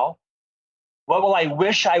right now? What will I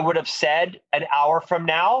wish I would have said an hour from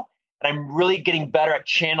now? And I'm really getting better at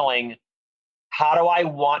channeling, how do I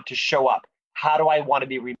want to show up? How do I want to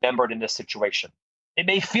be remembered in this situation? It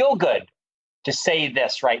may feel good to say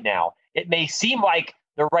this right now. It may seem like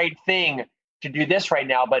the right thing to do this right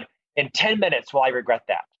now, but in 10 minutes, will I regret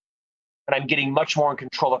that? And I'm getting much more in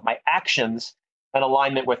control of my actions and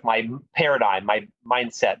alignment with my paradigm, my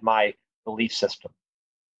mindset, my belief system.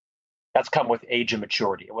 That's come with age and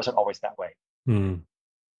maturity. It wasn't always that way. Hmm.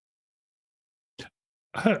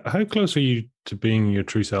 How close are you to being your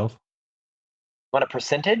true self? Want a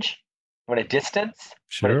percentage? Want a distance?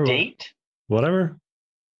 Sure. Want a date? Whatever.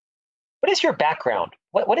 What is your background?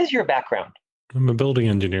 What is your background? I'm a building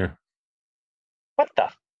engineer. What the?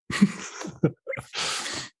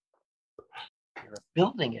 You're a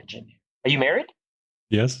building engineer. Are you married?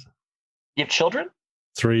 Yes. You have children?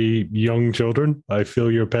 3 young children. I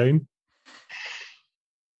feel your pain.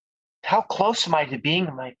 How close am I to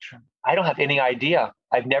being my dream? I don't have any idea.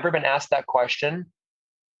 I've never been asked that question.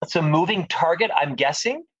 It's a moving target, I'm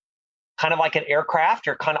guessing, kind of like an aircraft.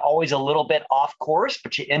 You're kind of always a little bit off course,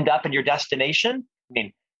 but you end up in your destination. I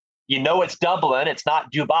mean, it's Dublin, it's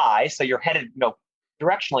not Dubai, so you're headed,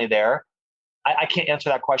 directionally there. I can't answer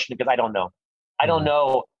that question because I don't know. I don't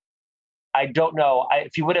know. I don't know.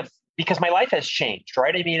 If you would have, because my life has changed,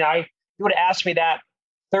 right? I mean, you would have asked me that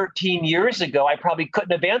 13 years ago, I probably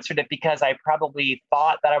couldn't have answered it because I probably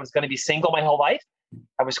thought that I was going to be single my whole life.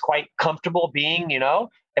 I was quite comfortable being, I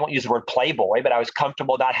won't use the word playboy, but I was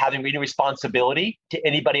comfortable not having any responsibility to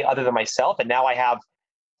anybody other than myself. And now I have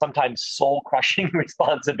sometimes soul-crushing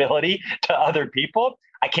responsibility to other people.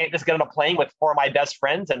 I can't just get on a plane with 4 of my best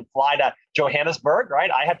friends and fly to Johannesburg, right?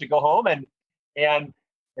 I have to go home and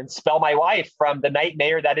spell my wife from the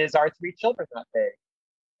nightmare that is our 3 children that day.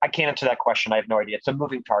 I can't answer that question. I have no idea. It's a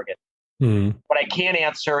moving target. What I can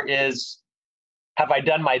answer is, have I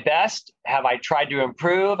done my best? Have I tried to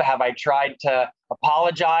improve? Have I tried to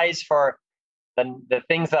apologize for the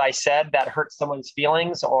things that I said that hurt someone's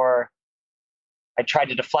feelings? Or I tried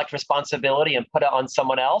to deflect responsibility and put it on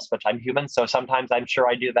someone else, which I'm human. So sometimes I'm sure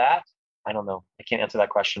I do that. I don't know. I can't answer that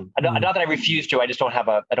question. Not that I refuse to. I just don't have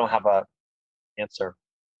a answer.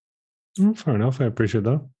 Fair enough. I appreciate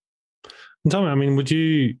that. And tell me, I mean, do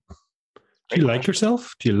you like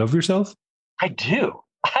yourself? Do you love yourself? I do.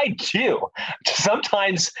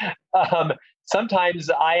 Sometimes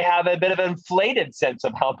I have a bit of an inflated sense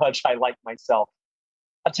of how much I like myself.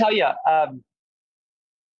 I'll tell you,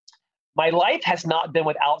 my life has not been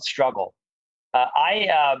without struggle.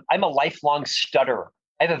 I'm a lifelong stutterer.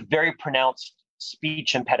 I have a very pronounced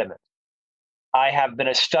speech impediment. I have been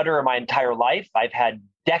a stutterer my entire life. I've had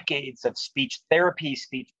decades of speech therapy,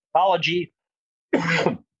 speech pathology.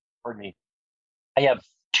 Pardon me. I have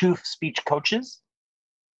 2 speech coaches.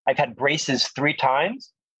 I've had braces 3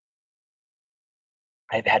 times.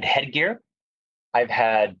 I've had headgear. I've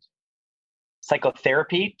had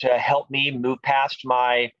psychotherapy to help me move past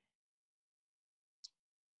my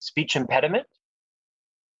speech impediment.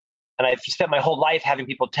 And I've spent my whole life having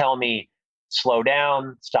people tell me, slow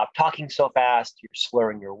down, stop talking so fast, you're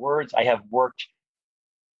slurring your words. I have worked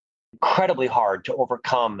incredibly hard to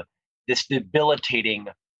overcome this debilitating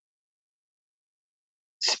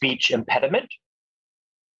speech impediment,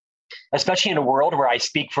 especially in a world where I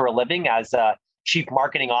speak for a living as a chief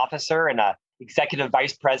marketing officer and a executive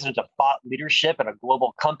vice president of thought leadership in a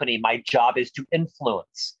global company. My job is to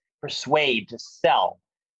influence, persuade, to sell.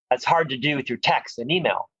 That's hard to do through text and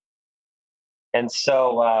email. And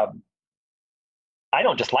so I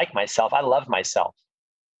don't just like myself, I love myself.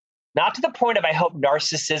 Not to the point of, I hope,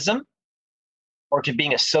 narcissism or to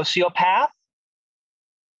being a sociopath.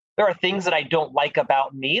 There are things that I don't like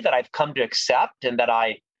about me that I've come to accept and that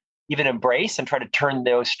I even embrace and try to turn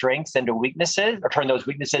those strengths into weaknesses or turn those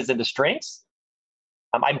weaknesses into strengths.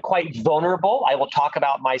 I'm quite vulnerable. I will talk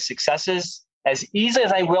about my successes as easily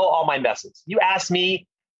as I will all my messes. You ask me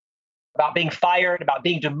about being fired, about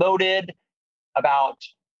being demoted, about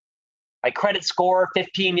my credit score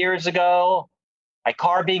 15 years ago, my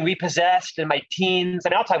car being repossessed in my teens,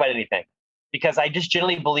 and I'll talk about anything because I just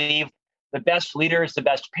generally believe the best leaders, the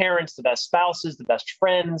best parents, the best spouses, the best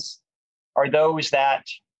friends are those that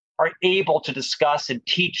are able to discuss and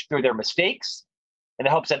teach through their mistakes in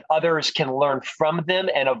the hopes that others can learn from them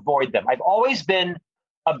and avoid them. I've always been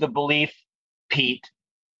of the belief, Pete,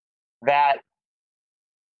 that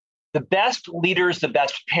the best leaders, the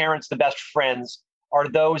best parents, the best friends are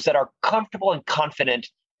those that are comfortable and confident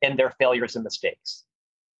in their failures and mistakes.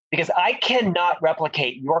 Because I cannot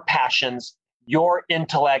replicate your passions, your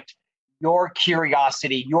intellect, your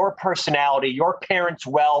curiosity, your personality, your parents'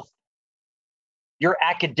 wealth, your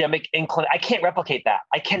academic inclination. I can't replicate that.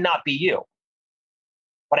 I cannot be you.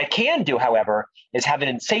 What I can do, however, is have an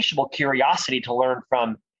insatiable curiosity to learn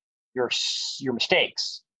from your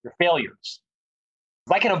mistakes, your failures.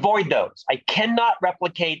 If I can avoid those, I cannot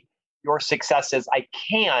replicate your successes. I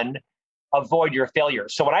can avoid your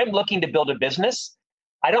failures. So when I'm looking to build a business,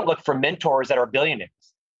 I don't look for mentors that are billionaires.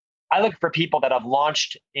 I look for people that have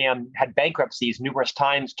launched and had bankruptcies numerous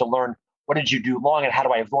times to learn, what did you do wrong and how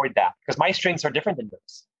do I avoid that? Because my strengths are different than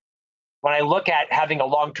those. When I look at having a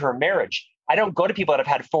long-term marriage, I don't go to people that have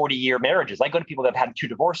had 40-year marriages. I go to people that have had 2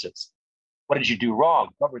 divorces. What did you do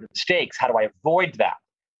wrong? What were the mistakes? How do I avoid that?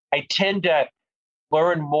 I tend to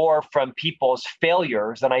learn more from people's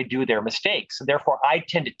failures than I do their mistakes. And therefore, I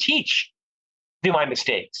tend to teach through my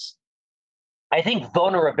mistakes. I think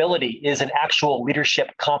vulnerability is an actual leadership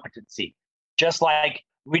competency, just like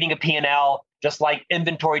reading a P&L, just like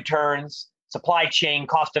inventory turns, supply chain,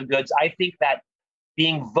 cost of goods. I think that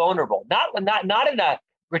being vulnerable, not in a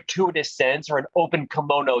gratuitous sense or an open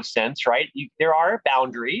kimono sense, right? There are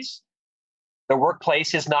boundaries. The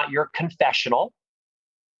workplace is not your confessional.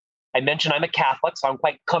 I mentioned I'm a Catholic, so I'm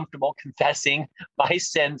quite comfortable confessing my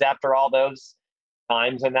sins after all those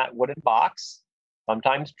times in that wooden box,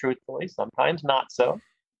 sometimes truthfully, sometimes not so.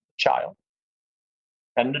 Child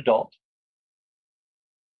and an adult.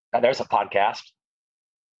 There's a podcast,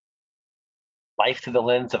 Life Through the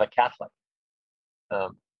Lens of a Catholic.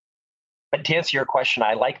 But to answer your question,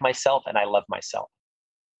 I like myself and I love myself.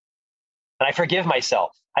 And I forgive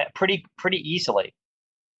myself pretty easily.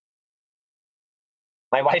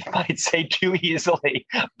 My wife might say too easily,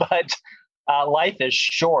 but life is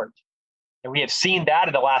short. And we have seen that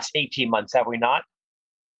in the last 18 months, have we not?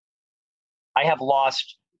 I have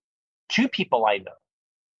lost 2 people I know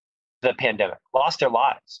to the pandemic, lost their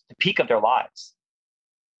lives, the peak of their lives.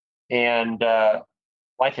 And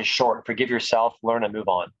life is short. Forgive yourself, learn and move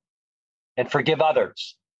on. And forgive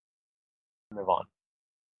others. Move on.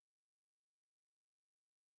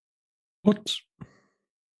 What?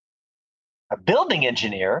 A building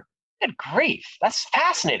engineer? Good grief. That's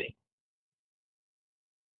fascinating.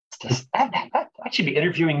 I should be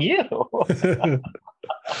interviewing you.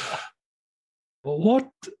 What?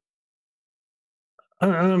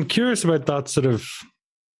 I'm curious about that sort of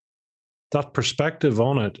that perspective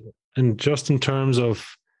on it, and just in terms of,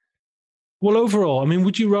 well, overall, I mean,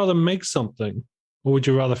 would you rather make something or would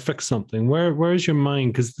you rather fix something? Where is your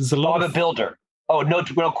mind? Because there's a lot. I'm a builder. Oh, no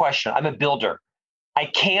question. I'm a builder. I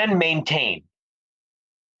can maintain.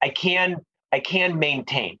 I can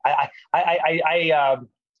maintain. I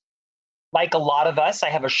like a lot of us, I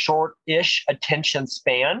have a short-ish attention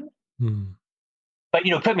span. But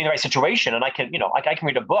put me in the right situation, and I can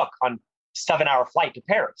read a book on 7-hour flight to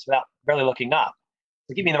Paris without barely looking up.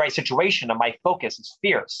 So give me in the right situation, and my focus is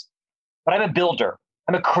fierce. But I'm a builder.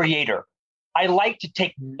 I'm a creator. I like to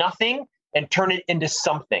take nothing and turn it into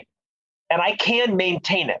something, and I can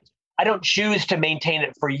maintain it. I don't choose to maintain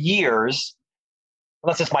it for years,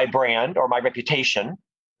 unless it's my brand or my reputation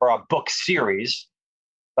or a book series.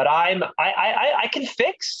 But I can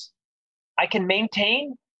fix. I can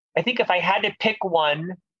maintain. I think if I had to pick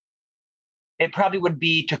one, it probably would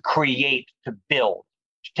be to create, to build,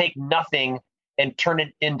 to take nothing and turn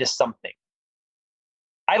it into something.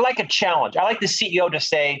 I like a challenge. I like the CEO to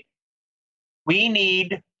say, we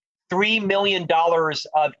need $3 million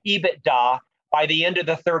of EBITDA by the end of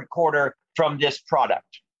the 3rd quarter from this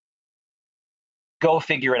product. Go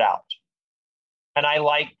figure it out. And I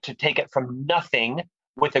like to take it from nothing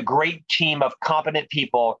with a great team of competent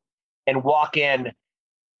people and walk in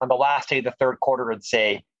on the last day of the 3rd quarter and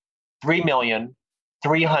say,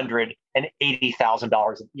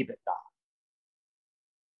 $3,380,000 of EBITDA.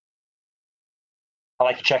 I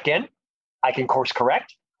like to check in. I can course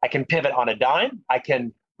correct. I can pivot on a dime. I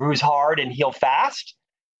can bruise hard and heal fast.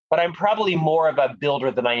 But I'm probably more of a builder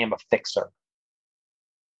than I am a fixer.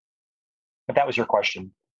 If that was your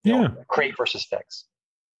question. Yeah. Create versus fix.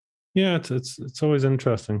 Yeah, it's always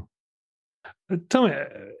interesting. Tell me,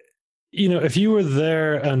 if you were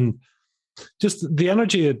there and just the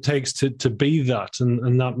energy it takes to be that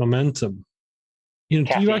and that momentum, do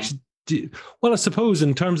you actually? Well, I suppose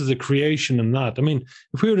in terms of the creation and that, I mean,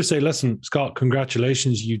 if we were to say, listen, Scott,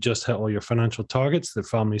 congratulations, you just hit all your financial targets, the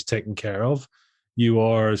family's taken care of, you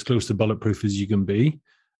are as close to bulletproof as you can be.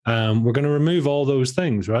 We're going to remove all those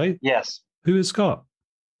things, right? Yes. Who is Scott?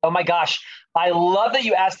 Oh my gosh. I love that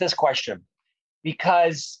you asked this question,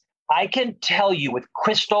 because I can tell you with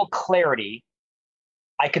crystal clarity,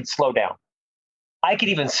 I could slow down. I could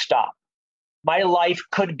even stop. My life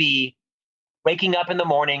could be waking up in the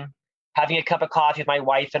morning, having a cup of coffee with my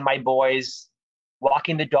wife and my boys,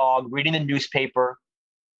 walking the dog, reading the newspaper,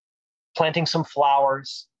 planting some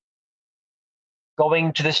flowers,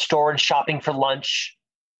 going to the store and shopping for lunch,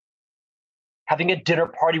 having a dinner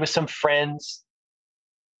party with some friends.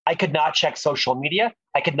 I could not check social media.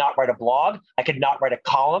 I could not write a blog. I could not write a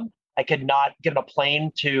column. I could not get on a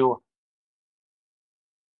plane to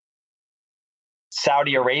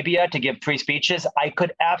Saudi Arabia to give 3 speeches. I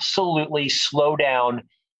could absolutely slow down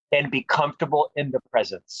and be comfortable in the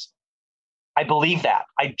presence. I believe that.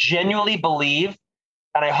 I genuinely believe,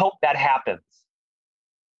 and I hope that happens.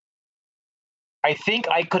 I think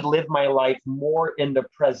I could live my life more in the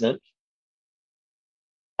present.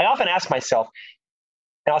 I often ask myself,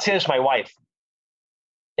 and I'll say this to my wife,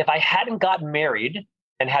 if I hadn't gotten married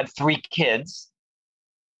and had 3 kids,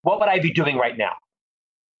 what would I be doing right now?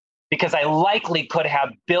 Because I likely could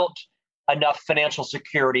have built enough financial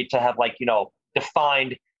security to have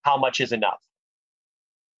defined how much is enough.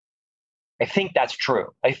 I think that's true.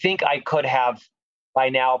 I think I could have by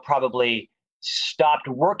now probably stopped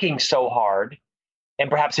working so hard and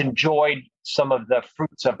perhaps enjoyed some of the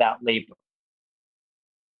fruits of that labor.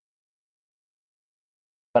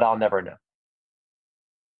 But I'll never know.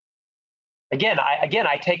 Again,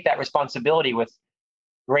 I take that responsibility with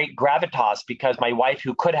great gravitas, because my wife,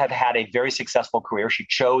 who could have had a very successful career, she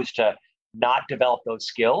chose to not develop those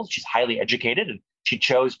skills. She's highly educated, and she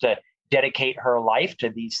chose to dedicate her life to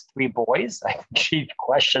these three boys. I think she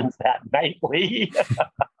questions that nightly.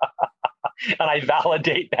 And I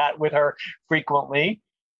validate that with her frequently.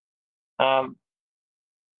 But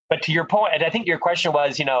to your point, and I think your question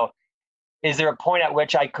was, is there a point at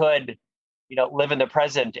which I could, live in the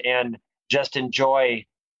present and just enjoy?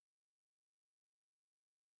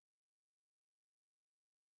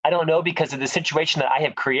 I don't know, because of the situation that I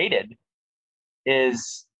have created.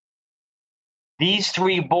 Is these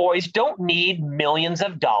three boys don't need millions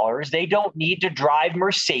of dollars. They don't need to drive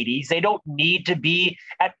Mercedes. They don't need to be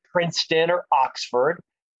at Princeton or Oxford.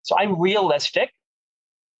 So I'm realistic.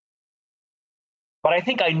 But I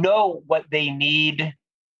think I know what they need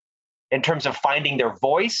in terms of finding their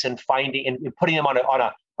voice and finding and putting them on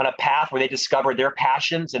a path where they discover their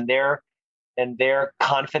passions and their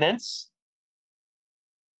confidence.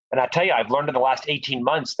 And I tell you, I've learned in the last 18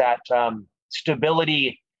 months that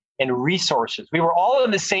stability and resources, we were all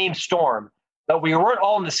in the same storm, but we weren't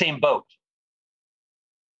all in the same boat.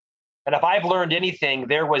 And if I've learned anything,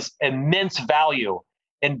 there was immense value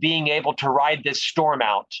in being able to ride this storm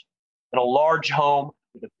out in a large home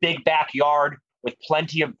with a big backyard, with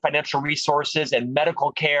plenty of financial resources and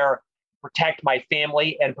medical care, protect my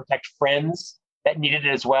family and protect friends that needed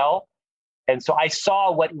it as well. And so I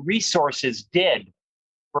saw what resources did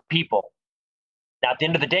for people. Now, at the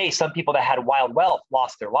end of the day, some people that had wild wealth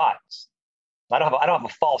lost their lives. I don't have a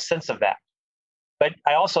false sense of that. But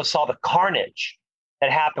I also saw the carnage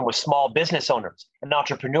that happened with small business owners and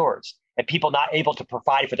entrepreneurs and people not able to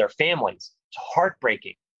provide for their families. It's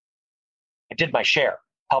heartbreaking. I did my share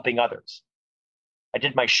helping others. I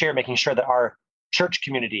did my share making sure that our church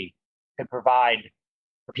community could provide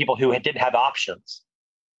for people who didn't have options.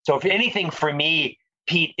 So if anything for me,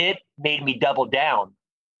 Pete, it made me double down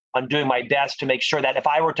on doing my best to make sure that if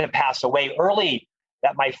I were to pass away early,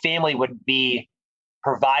 that my family would be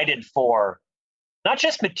provided for, not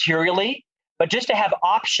just materially, but just to have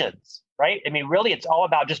options, right? I mean, really, it's all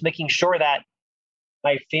about just making sure that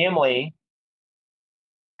my family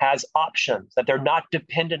has options, that they're not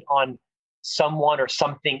dependent on someone or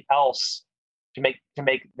something else to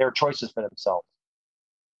make their choices for themselves.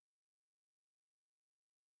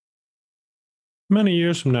 Many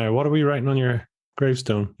years from now, what are we writing on your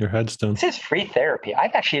gravestone, your headstone? This is free therapy.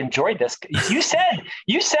 I've actually enjoyed this. You said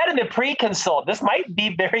in the pre-consult, this might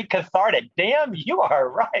be very cathartic. Damn, you are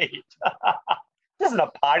right. This isn't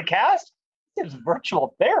a podcast. This is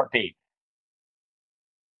virtual therapy.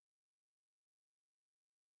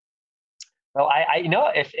 Well,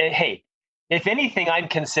 if anything, I'm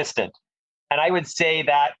consistent. And I would say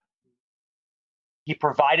that he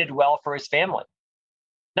provided well for his family,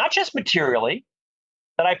 not just materially,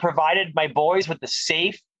 that I provided my boys with a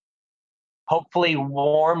safe, hopefully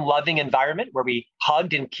warm, loving environment where we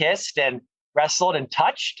hugged and kissed and wrestled and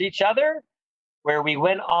touched each other, where we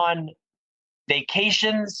went on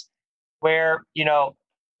vacations where,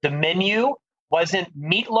 the menu wasn't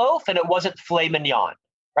meatloaf and it wasn't filet mignon,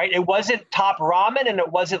 right? It wasn't top ramen and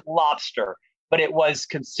it wasn't lobster, but it was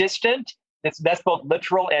consistent. That's both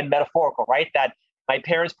literal and metaphorical, right? That my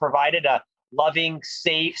parents provided a loving,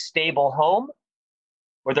 safe, stable home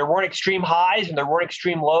where there weren't extreme highs and there weren't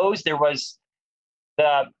extreme lows. There was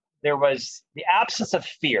the absence of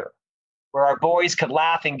fear, where our boys could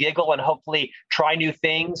laugh and giggle and hopefully try new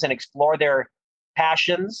things and explore their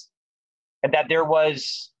passions, and that there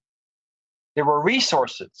were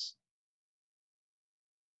resources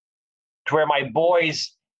to where my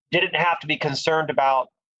boys didn't have to be concerned about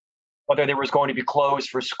whether there was going to be clothes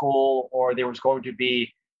for school or there was going to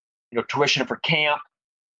be, tuition for camp.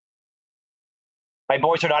 My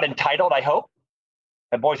boys are not entitled, I hope.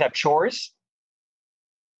 My boys have chores.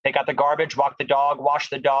 Take out the garbage, walk the dog, wash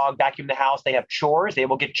the dog, vacuum the house. They have chores. They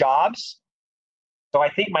will get jobs. So I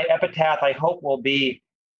think my epitaph, I hope, will be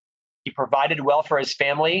he provided well for his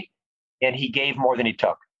family and he gave more than he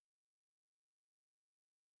took.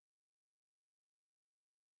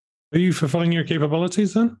 Are you fulfilling your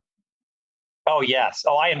capabilities then? Oh, yes.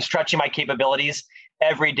 Oh, I am stretching my capabilities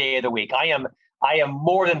every day of the week. I am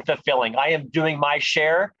more than fulfilling. I am doing my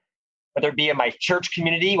share, whether it be in my church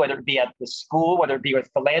community, whether it be at the school, whether it be with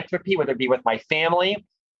philanthropy, whether it be with my family,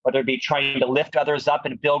 whether it be trying to lift others up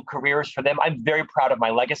and build careers for them. I'm very proud of my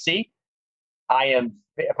legacy.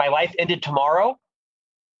 If my life ended tomorrow,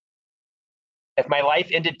 If my life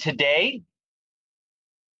ended today,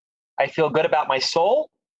 I feel good about my soul,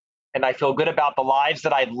 and I feel good about the lives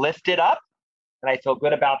that I've lifted up, and I feel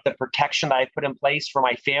good about the protection that I put in place for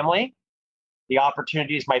my family, the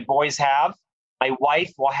opportunities my boys have. My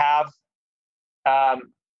wife will have,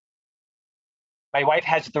 um, my wife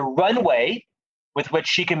has the runway with which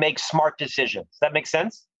she can make smart decisions. Does that make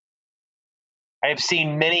sense? I have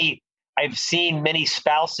seen many, I've seen many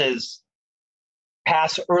spouses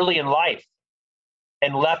pass early in life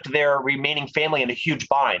and left their remaining family in a huge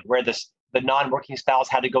bind where the non-working spouse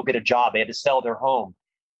had to go get a job. They had to sell their home.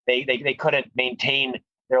 They couldn't maintain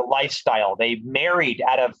their lifestyle. They married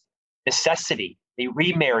out of necessity. They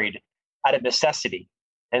remarried out of necessity.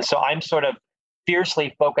 And so I'm sort of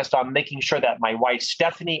fiercely focused on making sure that my wife,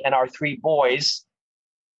 Stephanie, and our three boys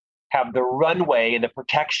have the runway and the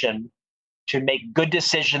protection to make good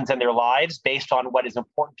decisions in their lives based on what is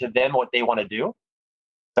important to them, what they want to do.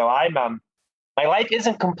 So my life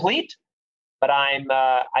isn't complete, but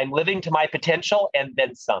I'm living to my potential and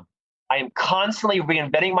then some. I am constantly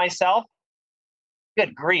reinventing myself.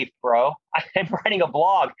 Good grief, bro. I'm writing a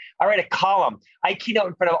blog. I write a column. I keynote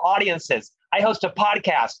in front of audiences. I host a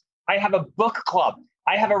podcast. I have a book club.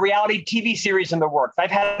 I have a reality TV series in the works.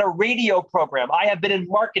 I've had a radio program. I have been in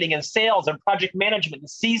marketing and sales and project management and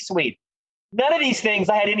C-suite. None of these things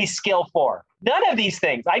I had any skill for. None of these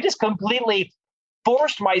things. I just completely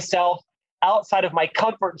forced myself outside of my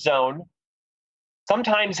comfort zone.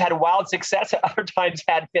 Sometimes had wild success, at other times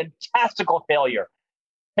had fantastical failure.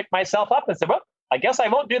 Picked myself up and said, well, I guess I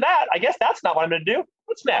won't do that. I guess that's not what I'm going to do.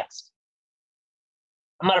 What's next?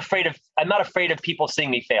 I'm not afraid of people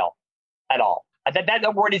seeing me fail at all.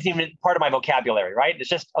 That word isn't even part of my vocabulary, right? It's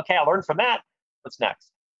just, okay, I learned from that. What's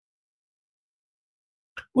next?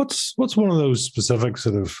 What's one of those specific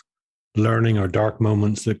sort of learning or dark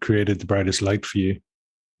moments that created the brightest light for you?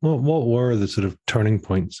 What were the sort of turning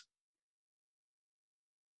points?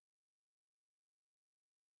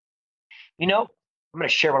 I'm going to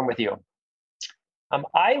share one with you.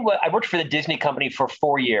 I worked for the Disney company for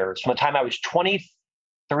 4 years, from the time I was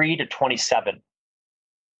 23 to 27.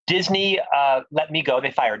 Disney let me go. They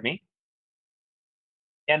fired me.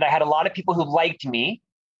 And I had a lot of people who liked me.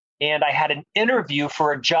 And I had an interview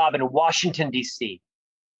for a job in Washington, D.C.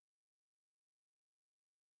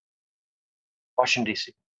 Washington, D.C.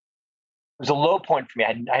 It was a low point for me.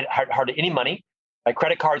 I had hardly any money. My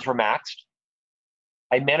credit cards were maxed.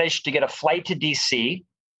 I managed to get a flight to D.C.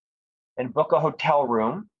 and book a hotel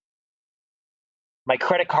room. My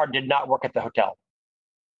credit card did not work at the hotel.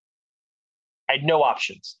 I had no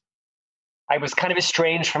options. I was kind of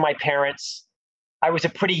estranged from my parents. I was a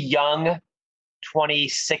pretty young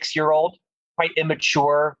 26-year-old, quite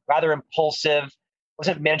immature, rather impulsive,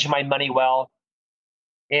 wasn't managing my money well.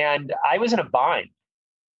 And I was in a bind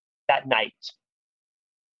that night.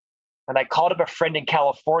 And I called up a friend in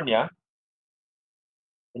California,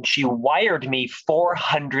 and she wired me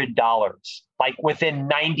 $400, like within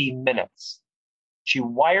 90 minutes. She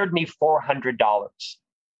wired me $400.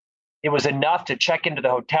 It was enough to check into the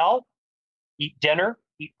hotel, eat dinner,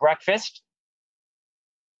 eat breakfast,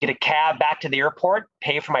 get a cab back to the airport,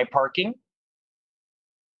 pay for my parking.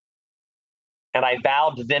 And I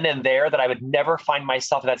vowed then and there that I would never find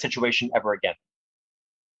myself in that situation ever again.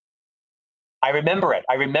 I remember it.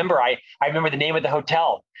 I remember the name of the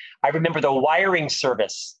hotel. I remember the wiring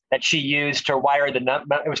service that she used to wire it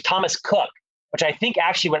was Thomas Cook, which I think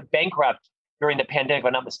actually went bankrupt during the pandemic, if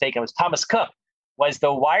I'm not mistaken. It was Thomas Cook was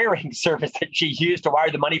the wiring service that she used to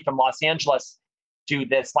wire the money from Los Angeles to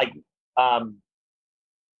this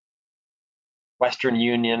Western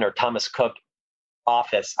Union or Thomas Cook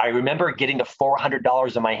office. I remember getting the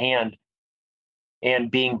 $400 in my hand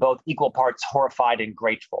and being both equal parts horrified and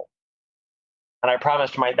grateful. And I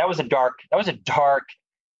promised that was a dark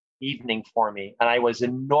evening for me. And I was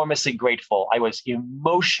enormously grateful. I was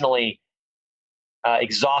emotionally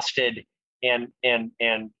exhausted and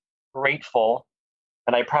grateful.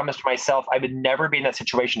 And I promised myself I would never be in that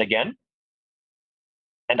situation again.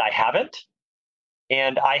 And I haven't.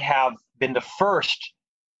 And I have been the first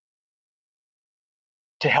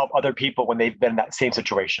to help other people when they've been in that same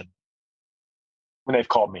situation, when they've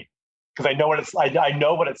called me. Because I know what it's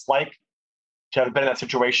like to have been in that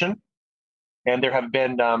situation. And there have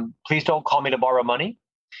been, please don't call me to borrow money,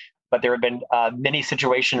 but there have been many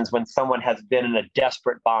situations when someone has been in a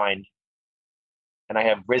desperate bind. And I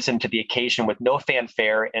have risen to the occasion with no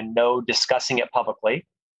fanfare and no discussing it publicly,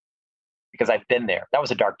 because I've been there. That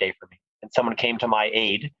was a dark day for me. And someone came to my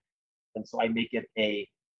aid. And so I make it a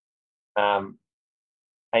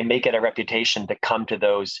reputation to come to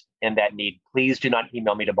those in that need. Please do not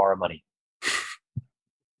email me to borrow money.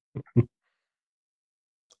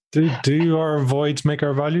 Do our voids make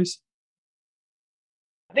our values?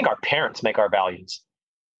 I think our parents make our values.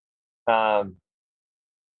 My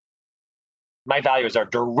values are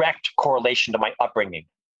direct correlation to my upbringing.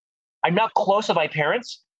 I'm not close with my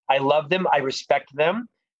parents. I love them. I respect them.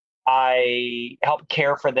 I help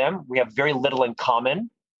care for them. We have very little in common.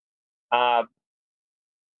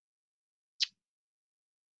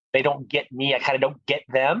 They don't get me. I kind of don't get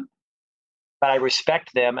them, but I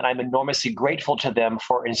respect them, and I'm enormously grateful to them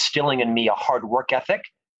for instilling in me a hard work ethic,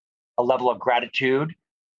 a level of gratitude,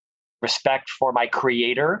 respect for my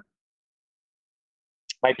creator.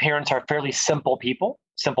 My parents are fairly simple people,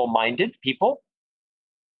 simple-minded people,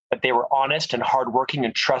 but they were honest and hardworking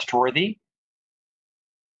and trustworthy.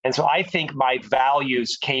 And so I think my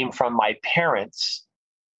values came from my parents,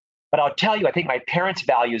 but I'll tell you, I think my parents'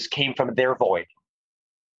 values came from their void.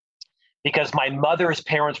 Because my mother's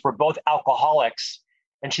parents were both alcoholics,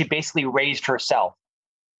 and she basically raised herself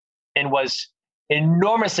and was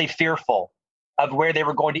enormously fearful of where they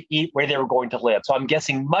were going to eat, where they were going to live. So I'm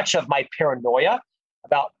guessing much of my paranoia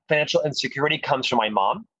about financial insecurity comes from my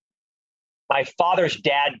mom. My father's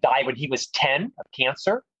dad died when he was 10 of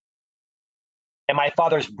cancer. And my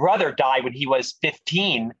father's brother died when he was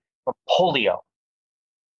 15 from polio.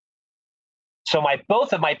 So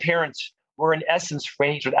both of my parents were in essence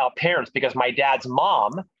raised without parents, because my dad's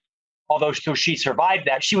mom, although she survived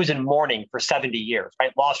that, she was in mourning for 70 years,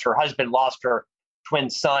 right? Lost her husband, lost her twin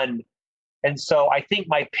son. And so I think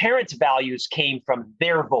my parents' values came from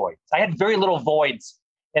their voids. I had very little voids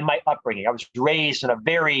in my upbringing. I was raised in a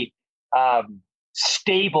very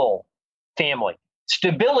stable family,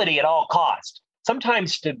 stability at all costs.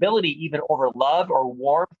 Sometimes stability even over love or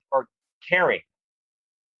warmth or caring.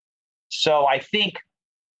 So I think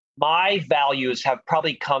my values have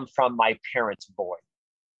probably come from my parents' void.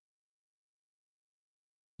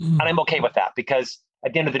 And I'm okay with that, because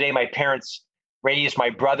at the end of the day, my parents raised my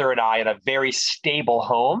brother and I in a very stable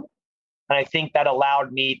home. And I think that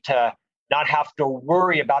allowed me to not have to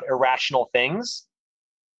worry about irrational things.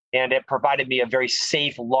 And it provided me a very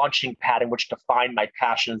safe launching pad in which to find my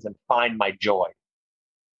passions and find my joy.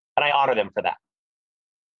 And I honor them for that.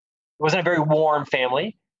 It wasn't a very warm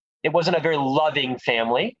family. It wasn't a very loving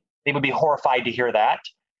family. They would be horrified to hear that.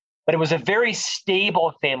 But it was a very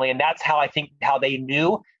stable family. And that's how I think how they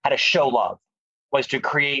knew how to show love, was to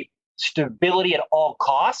create stability at all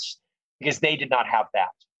costs, because they did not have that.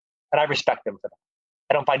 And I respect them for that.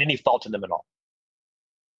 I don't find any fault in them at all.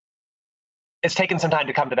 It's taken some time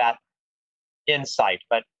to come to that insight,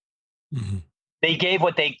 but they gave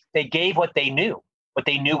what they gave what they knew. What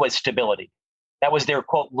they knew was stability. That was their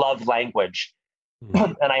quote love language.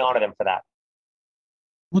 And I honor them for that.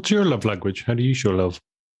 What's your love language? How do you show love?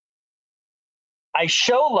 I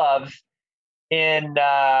show love in,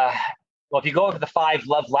 well, if you go over the 5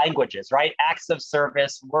 love languages, right? Acts of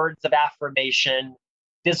service, words of affirmation,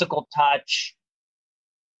 physical touch,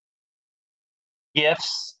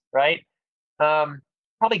 gifts, right?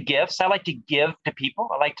 Probably gifts. I like to give to people.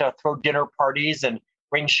 I like to throw dinner parties and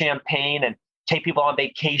bring champagne and take people on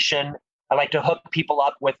vacation. I like to hook people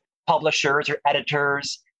up with publishers or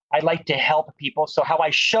editors. I like to help people. So how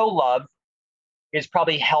I show love is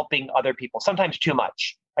probably helping other people, sometimes too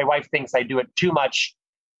much. My wife thinks I do it too much,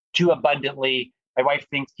 too abundantly. My wife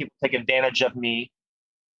thinks people take advantage of me.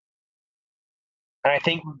 And I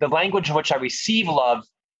think the language in which I receive love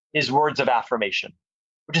is words of affirmation,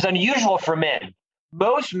 which is unusual for men.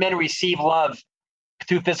 Most men receive love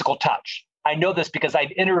through physical touch. I know this because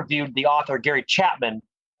I've interviewed the author, Gary Chapman,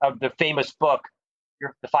 of the famous book,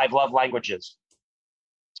 The 5 Love Languages.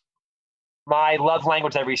 My love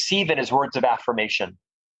language I receive in is words of affirmation.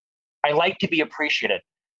 I like to be appreciated.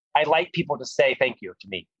 I like people to say thank you to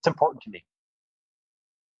me. It's important to me.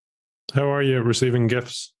 How are you at receiving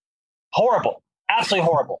gifts? Horrible. Absolutely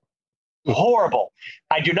horrible. Horrible.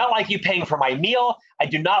 I do not like you paying for my meal. I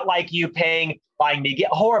do not like you buying me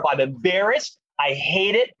horrible. I'm embarrassed. I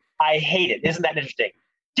hate it. I hate it. Isn't that interesting?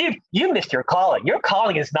 Dude, you missed your calling. Your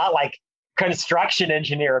calling is not like construction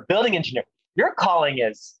engineer or building engineer. Your calling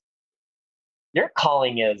is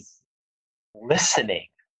listening.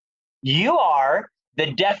 You are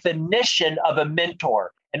the definition of a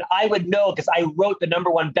mentor. And I would know because I wrote the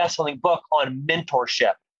 #1 best-selling book on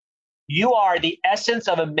mentorship. You are the essence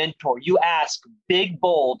of a mentor. You ask big,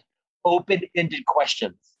 bold, open-ended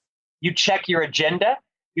questions. You check your agenda,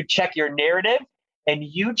 you check your narrative, and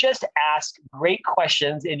you just ask great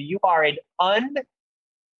questions, and you are an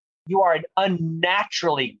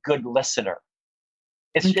unnaturally good listener.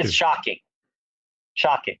 It's shocking.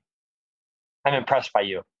 Shocking. I'm impressed by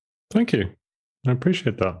you. Thank you. I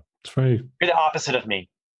appreciate that. It's very... You're the opposite of me.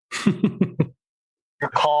 You're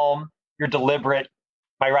calm, you're deliberate.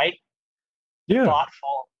 Am I right? Yeah.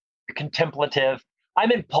 Thoughtful, you're contemplative.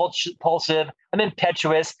 I'm impulsive, I'm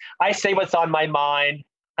impetuous. I say what's on my mind.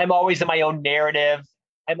 I'm always in my own narrative.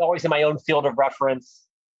 I'm always in my own field of reference,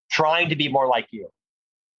 trying to be more like you.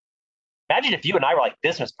 Imagine if you and I were like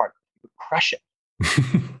business partners, we would crush it.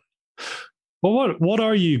 Well, what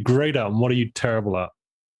are you great at and what are you terrible at?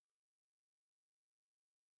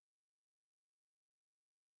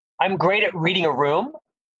 I'm great at reading a room.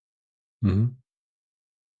 Mm-hmm.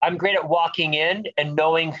 I'm great at walking in and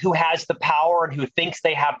knowing who has the power and who thinks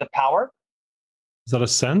they have the power. Is that a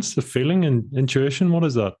sense, a feeling, and intuition? What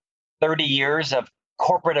is that? 30 years of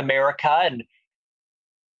corporate America and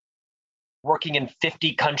working in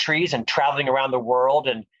 50 countries and traveling around the world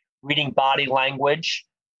and reading body language.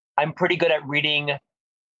 I'm pretty good at reading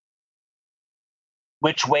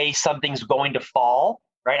which way something's going to fall,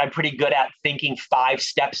 right? I'm pretty good at thinking 5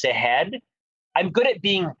 steps ahead. I'm good at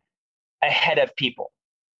being ahead of people.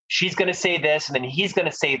 She's going to say this, and then he's going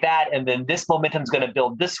to say that, and then this momentum's going to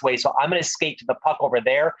build this way. So I'm going to skate to the puck over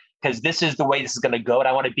there because this is the way this is going to go, and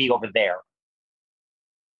I want to be over there.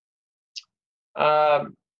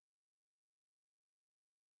 I'm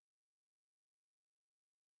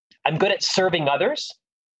good at serving others.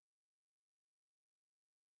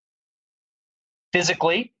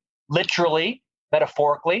 Physically, literally,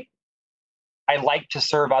 metaphorically. I like to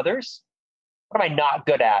serve others. What am I not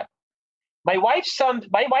good at? My wife's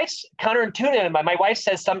counterintuitive. My wife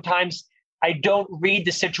says sometimes I don't read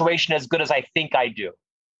the situation as good as I think I do.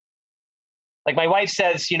 Like my wife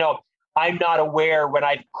says, I'm not aware when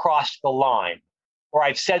I've crossed the line, or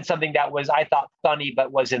I've said something that was, I thought, funny,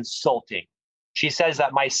 but was insulting. She says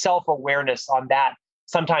that my self-awareness on that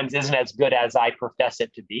sometimes isn't as good as I profess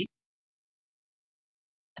it to be.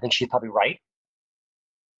 I think she's probably right.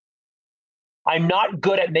 I'm not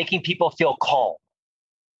good at making people feel calm.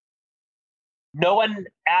 No one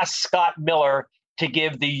asked Scott Miller to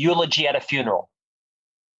give the eulogy at a funeral.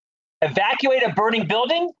 Evacuate a burning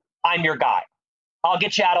building, I'm your guy. I'll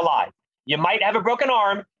get you out alive. You might have a broken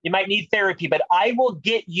arm, you might need therapy, but I will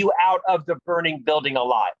get you out of the burning building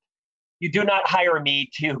alive. You do not hire me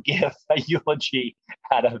to give a eulogy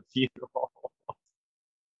at a funeral.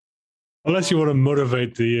 Unless you want to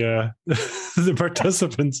motivate the the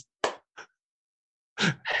participants.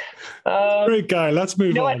 Great guy. Let's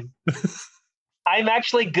move on. I'm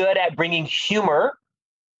actually good at bringing humor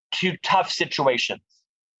to tough situations.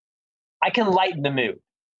 I can lighten the mood.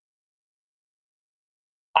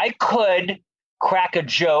 I could crack a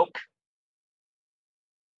joke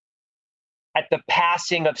at the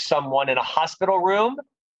passing of someone in a hospital room.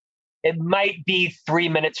 It might be 3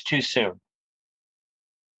 minutes too soon.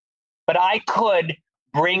 But I could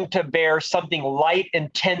bring to bear something light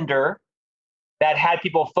and tender that had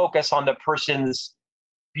people focus on the person's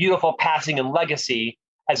beautiful passing and legacy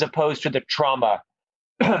as opposed to the trauma.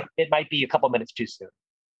 It might be a couple minutes too soon.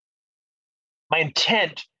 My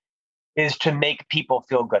intent is to make people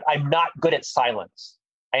feel good. I'm not good at silence.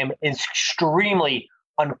 I am extremely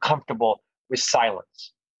uncomfortable with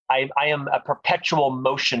silence. I am a perpetual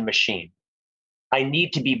motion machine. I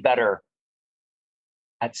need to be better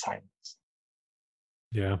at silence.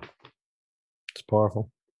 Yeah, it's powerful.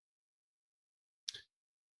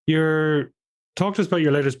 Talk to us about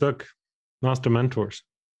your latest book, Master Mentors.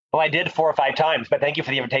 Well, I did 4 or 5 times, but thank you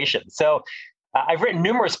for the invitation. So I've written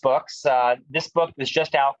numerous books. This book was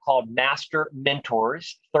just out called Master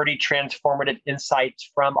Mentors, 30 Transformative Insights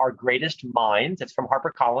from Our Greatest Minds. It's from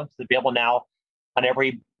HarperCollins. It's available now on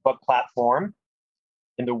every book platform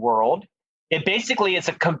in the world. It basically is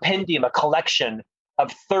a compendium, a collection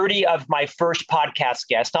of 30 of my first podcast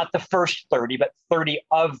guests, not the first 30, but 30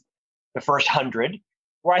 of the first 100,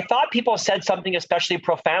 where I thought people said something especially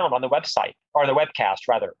profound on the website, or the webcast,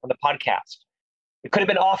 rather, on the podcast. It could have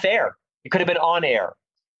been off air. It could have been on air.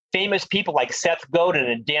 Famous people like Seth Godin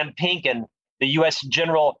and Dan Pink and the U.S.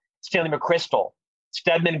 General Stanley McChrystal,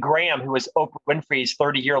 Stedman Graham, who was Oprah Winfrey's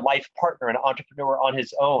 30-year life partner and entrepreneur on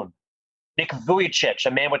his own, Nick Vujicic,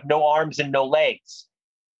 a man with no arms and no legs.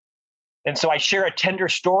 And so I share a tender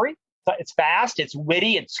story. It's fast, it's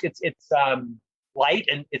witty, it's light,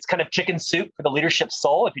 and it's kind of chicken soup for the leadership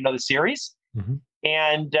soul, if you know the series. Mm-hmm.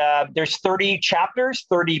 And there's 30 chapters,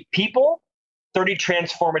 30 people, 30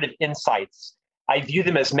 transformative insights. I view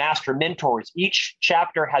them as master mentors. Each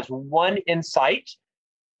chapter has one insight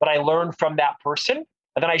that I learned from that person.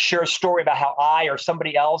 And then I share a story about how I or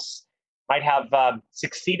somebody else might have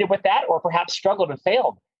succeeded with that, or perhaps struggled and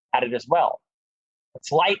failed at it as well. It's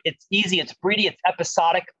light, it's easy, it's breedy, it's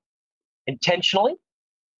episodic intentionally.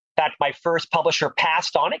 In fact, my first publisher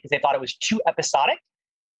passed on it because they thought it was too episodic.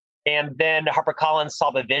 And then HarperCollins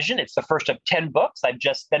saw the vision. It's the first of 10 books. I've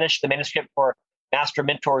just finished the manuscript for Master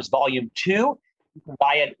Mentors Volume 2. You can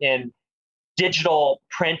buy it in digital,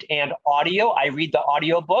 print, and audio. I read the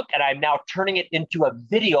audio book, and I'm now turning it into a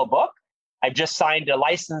video book. I just signed a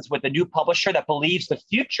license with a new publisher that believes the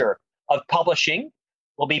future of publishing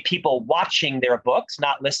will be people watching their books,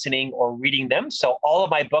 not listening or reading them. So all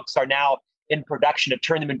of my books are now in production to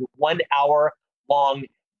turn them into 1 hour long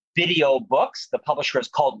video books. The publisher is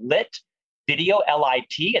called Lit Video,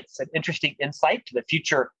 L-I-T. It's an interesting insight to the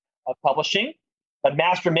future of publishing. But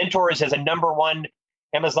Master Mentors is a #1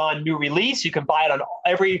 Amazon new release. You can buy it on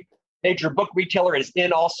every major book retailer. It is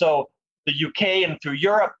in also the UK and through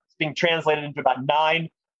Europe. It's being translated into about 9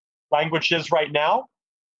 languages right now.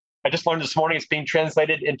 I just learned this morning it's being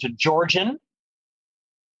translated into Georgian.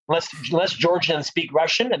 Unless Georgians speak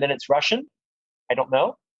Russian, and then it's Russian. I don't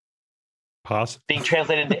know. Pass. Being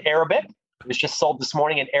translated into Arabic. It was just sold this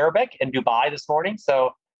morning in Arabic in Dubai this morning.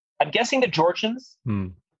 So I'm guessing the Georgians.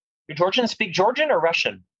 Do Georgians speak Georgian or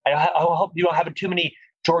Russian? I hope you don't have too many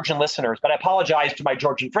Georgian listeners, but I apologize to my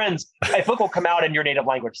Georgian friends. My book will come out in your native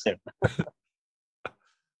language soon.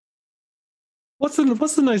 What's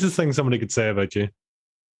the nicest thing somebody could say about you?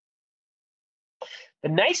 The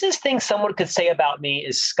nicest thing someone could say about me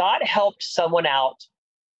is Scott helped someone out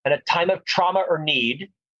in a time of trauma or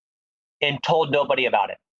need and told nobody about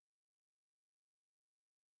it.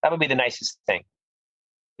 That would be the nicest thing.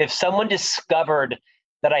 If someone discovered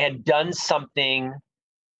that I had done something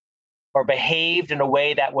or behaved in a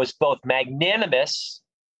way that was both magnanimous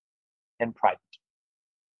and private.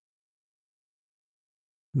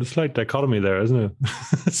 The slight dichotomy there, isn't it?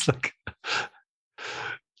 It's like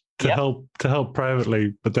to help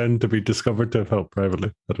privately, but then to be discovered to have helped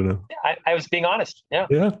privately. I don't know. I was being honest. Yeah.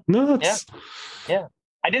 Yeah. No, that's yeah.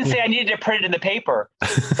 I didn't say I needed to print it in the paper,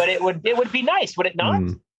 but it would be nice, would it not?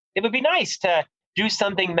 It would be nice to do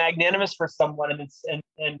something magnanimous for someone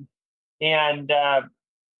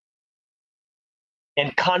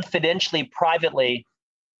and confidentially, privately,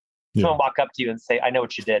 someone walk up to you and say, "I know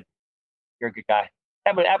what you did. You're a good guy."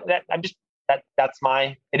 It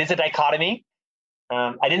is a dichotomy.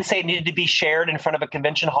 I didn't say it needed to be shared in front of a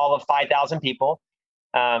convention hall of 5,000 people.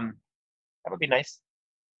 That would be nice.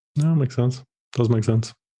 No, makes sense. Does make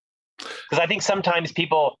sense. Because I think sometimes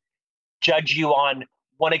people judge you on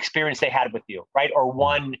one experience they had with you, right? Or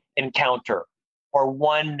one encounter or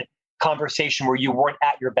one conversation where you weren't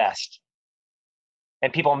at your best.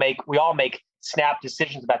 And we all make snap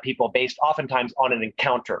decisions about people based oftentimes on an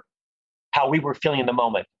encounter, how we were feeling in the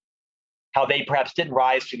moment, how they perhaps didn't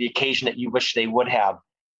rise to the occasion that you wish they would have.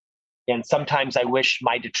 And sometimes I wish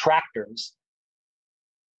my detractors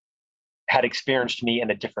had experienced me in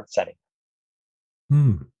a different setting.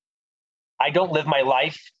 I don't live my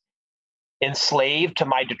life enslaved to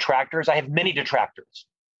my detractors. I have many detractors.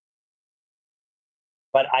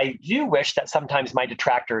 But I do wish that sometimes my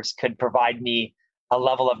detractors could provide me a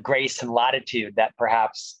level of grace and latitude that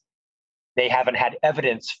perhaps they haven't had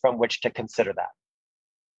evidence from which to consider that.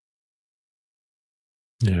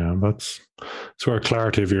 Yeah, that's where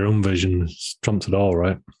clarity of your own vision trumps it all,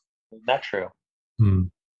 right? Isn't that true?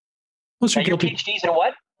 What's your PhDs in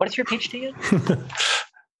what? What is your PhD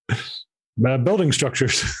in? Building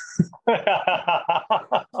structures.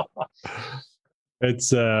 It's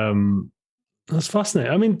that's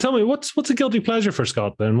fascinating. I mean, tell me, what's a guilty pleasure for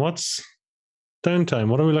Scott then? What's downtime?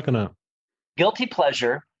 What are we looking at? Guilty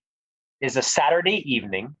pleasure is a Saturday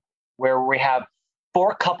evening where we have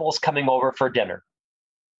 4 couples coming over for dinner.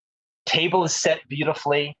 Table is set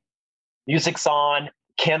beautifully, music's on,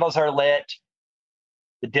 candles are lit,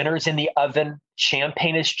 the dinner's in the oven,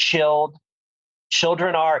 champagne is chilled,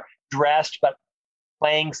 children are dressed but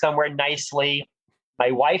playing somewhere nicely. My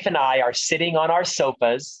wife and I are sitting on our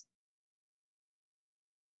sofas,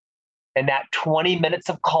 and that 20 minutes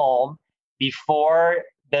of calm before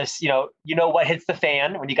this, you know what hits the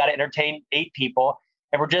fan when you got to entertain 8 people,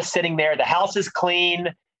 and we're just sitting there. The house is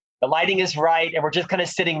clean, the lighting is right, and we're just kind of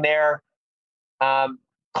sitting there,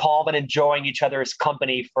 calm and enjoying each other's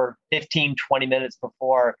company for 15, 20 minutes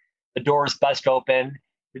before the doors bust open,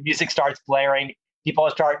 the music starts blaring, people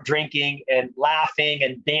start drinking and laughing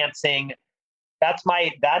and dancing. That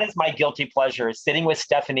is my guilty pleasure, is sitting with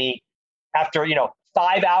Stephanie after,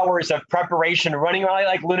 5 hours of preparation, running around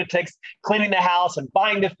like lunatics, cleaning the house and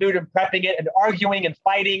buying the food and prepping it and arguing and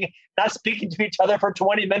fighting, not speaking to each other for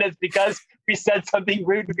 20 minutes because we said something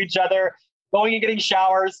rude to each other, going and getting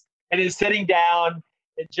showers, and then sitting down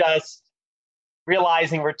and just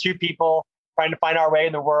realizing we're 2 people trying to find our way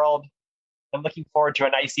in the world and looking forward to a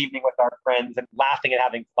nice evening with our friends and laughing and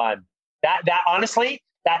having fun. That honestly,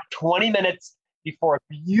 that 20 minutes before a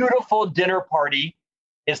beautiful dinner party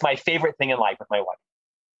is my favorite thing in life with my wife.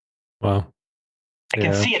 Wow. I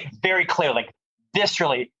can see it very clearly, like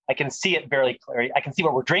viscerally. I can see it very clearly. I can see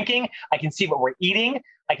what we're drinking. I can see what we're eating.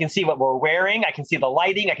 I can see what we're wearing. I can see the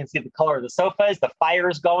lighting. I can see the color of the sofas. The fire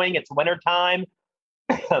is going. It's wintertime.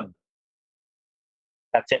 That's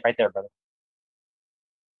it right there, brother.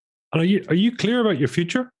 And are you clear about your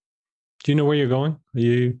future? Do you know where you're going? Are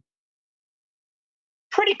you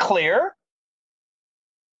pretty clear?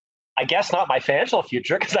 I guess not my financial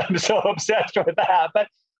future because I'm so obsessed with that, but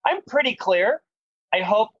I'm pretty clear. I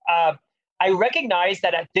hope I recognize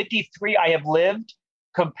that at 53, I have lived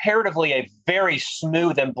comparatively a very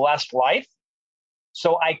smooth and blessed life.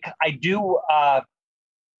 So I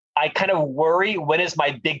kind of worry, when is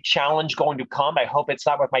my big challenge going to come? I hope it's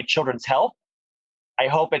not with my children's health. I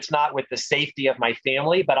hope it's not with the safety of my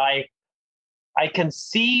family, but I can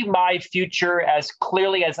see my future as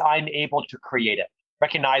clearly as I'm able to create it,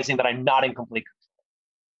 recognizing that I'm not in complete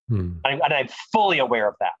control. And I'm fully aware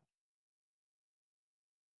of that.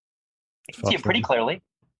 I can see it pretty clearly.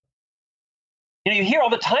 You know, you hear all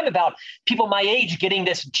the time about people my age getting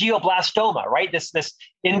this glioblastoma, right? This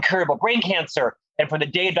incurable brain cancer. And from the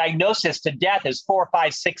day of diagnosis to death is 4,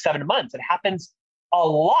 5, 6, 7 months. It happens a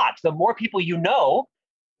lot. The more people you know,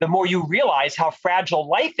 the more you realize how fragile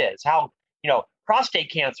life is, how,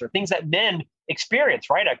 prostate cancer, things that men experience,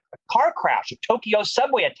 right? A car crash, a Tokyo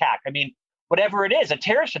subway attack. I mean, whatever it is, a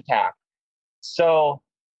terrorist attack. So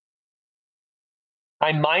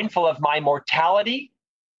I'm mindful of my mortality,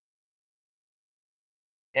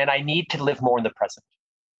 and I need to live more in the present.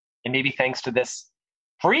 And maybe thanks to this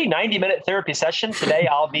free 90-minute therapy session today,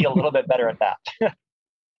 I'll be a little bit better at that.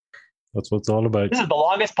 That's what it's all about. This is the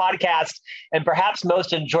longest podcast and perhaps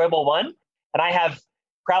most enjoyable one. And I have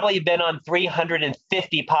probably been on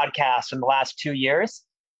 350 podcasts in the last 2 years.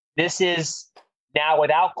 This is now,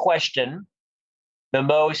 without question, the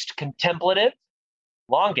most contemplative,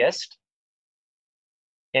 longest,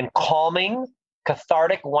 and calming,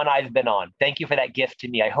 cathartic one I've been on. Thank you for that gift to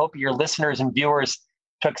me. I hope your listeners and viewers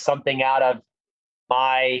took something out of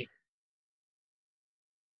my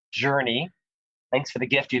journey. Thanks for the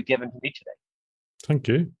gift you've given to me today. Thank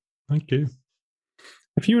you. Thank you.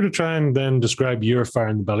 If you were to try and then describe your fire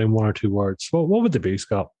in the belly in 1 or 2 words, what would they be,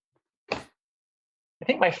 Scott? I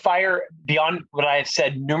think my fire, beyond what I have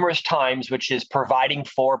said numerous times, which is providing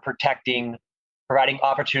for, protecting, providing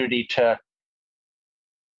opportunity to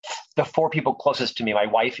the 4 people closest to me, my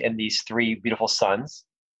wife and these 3 beautiful sons,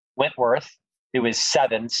 Wentworth, who is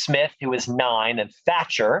 7, Smith, who is 9, and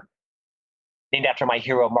Thatcher, named after my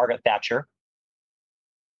hero, Margaret Thatcher,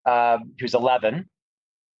 who's 11.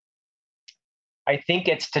 I think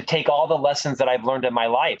it's to take all the lessons that I've learned in my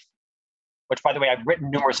life, which, by the way, I've written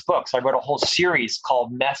numerous books. I wrote a whole series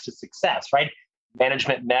called Mess to Success, right?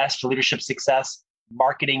 Management Mess to Leadership Success,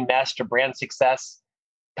 Marketing Mess to Brand Success.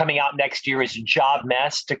 Coming out next year is Job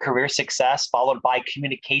Mess to Career Success, followed by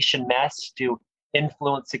Communication Mess to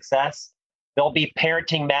Influence Success. There'll be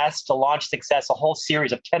Parenting Mess to Launch Success, a whole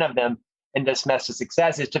series of 10 of them in this Mess to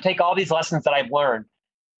Success, is to take all these lessons that I've learned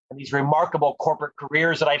and these remarkable corporate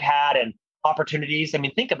careers that I've had and opportunities. I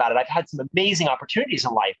mean, think about it. I've had some amazing opportunities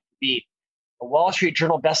in life. To be a Wall Street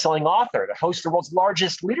Journal bestselling author, to host the world's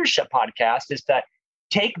largest leadership podcast, is to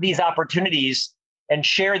take these opportunities and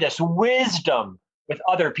share this wisdom with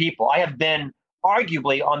other people. I have been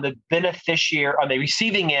arguably on the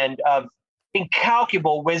receiving end of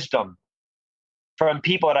incalculable wisdom from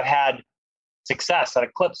people that have had success that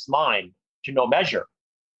eclipse mine to no measure,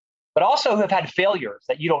 but also who have had failures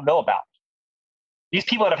that you don't know about. These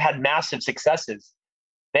people that have had massive successes,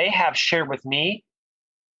 they have shared with me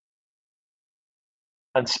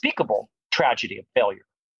unspeakable tragedy of failure,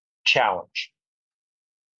 challenge,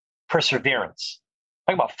 perseverance.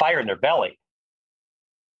 Talking about fire in their belly.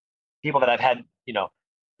 People that I've had,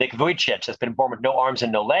 Nick Vujicic has been born with no arms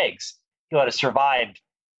and no legs. People that have survived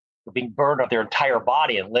being burned of their entire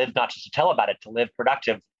body and lived not just to tell about it, to live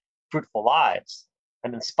productive, fruitful lives.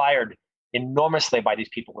 I'm inspired enormously by these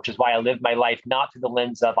people, which is why I live my life not through the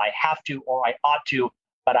lens of I have to or I ought to,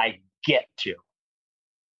 but I get to.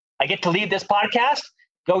 I get to leave this podcast,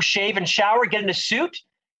 go shave and shower, get in a suit.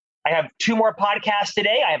 I have 2 more podcasts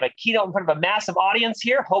today. I have a keynote in front of a massive audience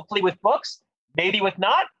here, hopefully with books, maybe with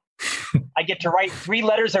not. I get to write 3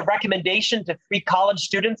 letters of recommendation to 3 college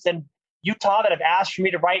students in Utah that have asked for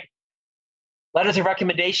me to write letters of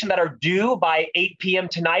recommendation that are due by 8 p.m.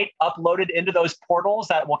 tonight, uploaded into those portals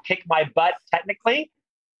that will kick my butt technically.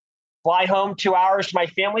 Fly home 2 hours to my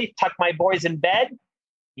family, tuck my boys in bed,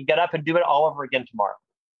 and get up and do it all over again tomorrow.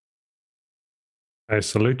 I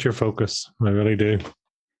salute your focus. I really do.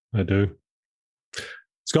 I do.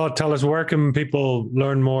 Scott, tell us, where can people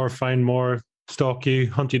learn more, find more, stalk you,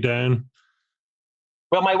 hunt you down?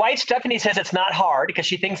 Well, my wife, Stephanie, says it's not hard because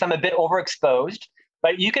she thinks I'm a bit overexposed,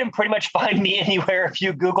 but you can pretty much find me anywhere. If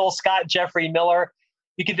you Google Scott Jeffrey Miller,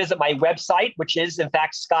 you can visit my website, which is, in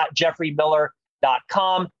fact,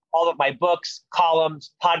 scottjeffreymiller.com. All of my books,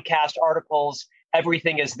 columns, podcast articles,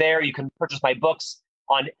 everything is there. You can purchase my books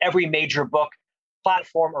on every major book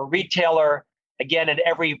platform or retailer, again, in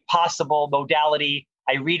every possible modality.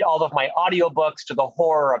 I read all of my audiobooks, to the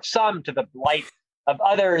horror of some, to the delight of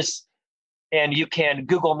others. And you can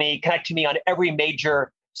Google me, connect to me on every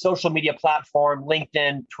major social media platform: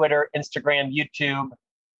 LinkedIn, Twitter, Instagram, YouTube,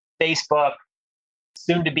 Facebook,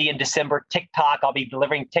 soon to be in December, TikTok. I'll be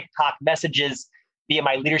delivering TikTok messages via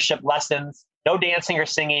my leadership lessons. No dancing or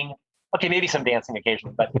singing. Okay, maybe some dancing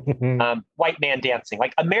occasionally, but white man dancing,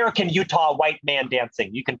 like American Utah white man dancing.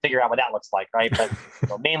 You can figure out what that looks like, right? But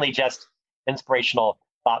mainly just inspirational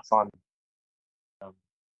thoughts on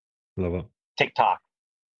Love it. TikTok.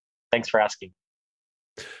 Thanks for asking.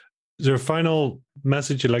 Is there a final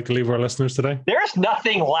message you'd like to leave our listeners today? There's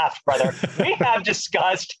nothing left, brother. We have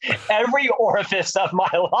discussed every orifice of my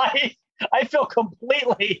life. I feel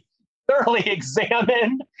completely, thoroughly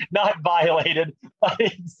examined, not violated, but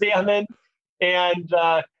examined. And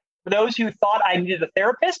for those who thought I needed a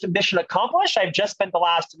therapist, mission accomplished. I've just spent the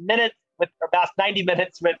last 90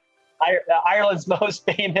 minutes with Ireland's most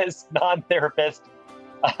famous non-therapist,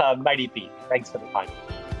 Mighty Pete. Thanks for the time.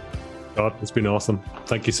 God, it's been awesome.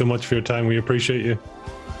 Thank you so much for your time. We appreciate you.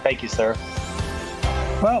 Thank you, sir.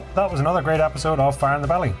 Well, that was another great episode of Fire in the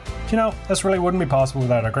Belly. You know, this really wouldn't be possible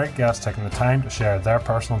without our great guests taking the time to share their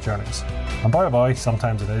personal journeys. And boy, oh boy,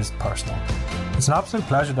 sometimes it is personal. It's an absolute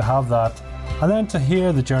pleasure to have that, and then to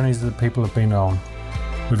hear the journeys that people have been on.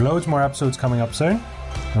 We've loads more episodes coming up soon,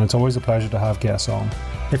 and it's always a pleasure to have guests on.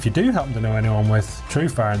 If you do happen to know anyone with true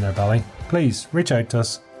fire in their belly, please reach out to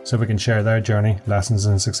us so we can share their journey, lessons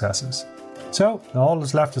and successes. So, all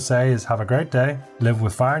that's left to say is have a great day, live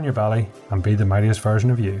with fire in your belly, and be the mightiest version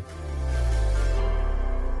of you.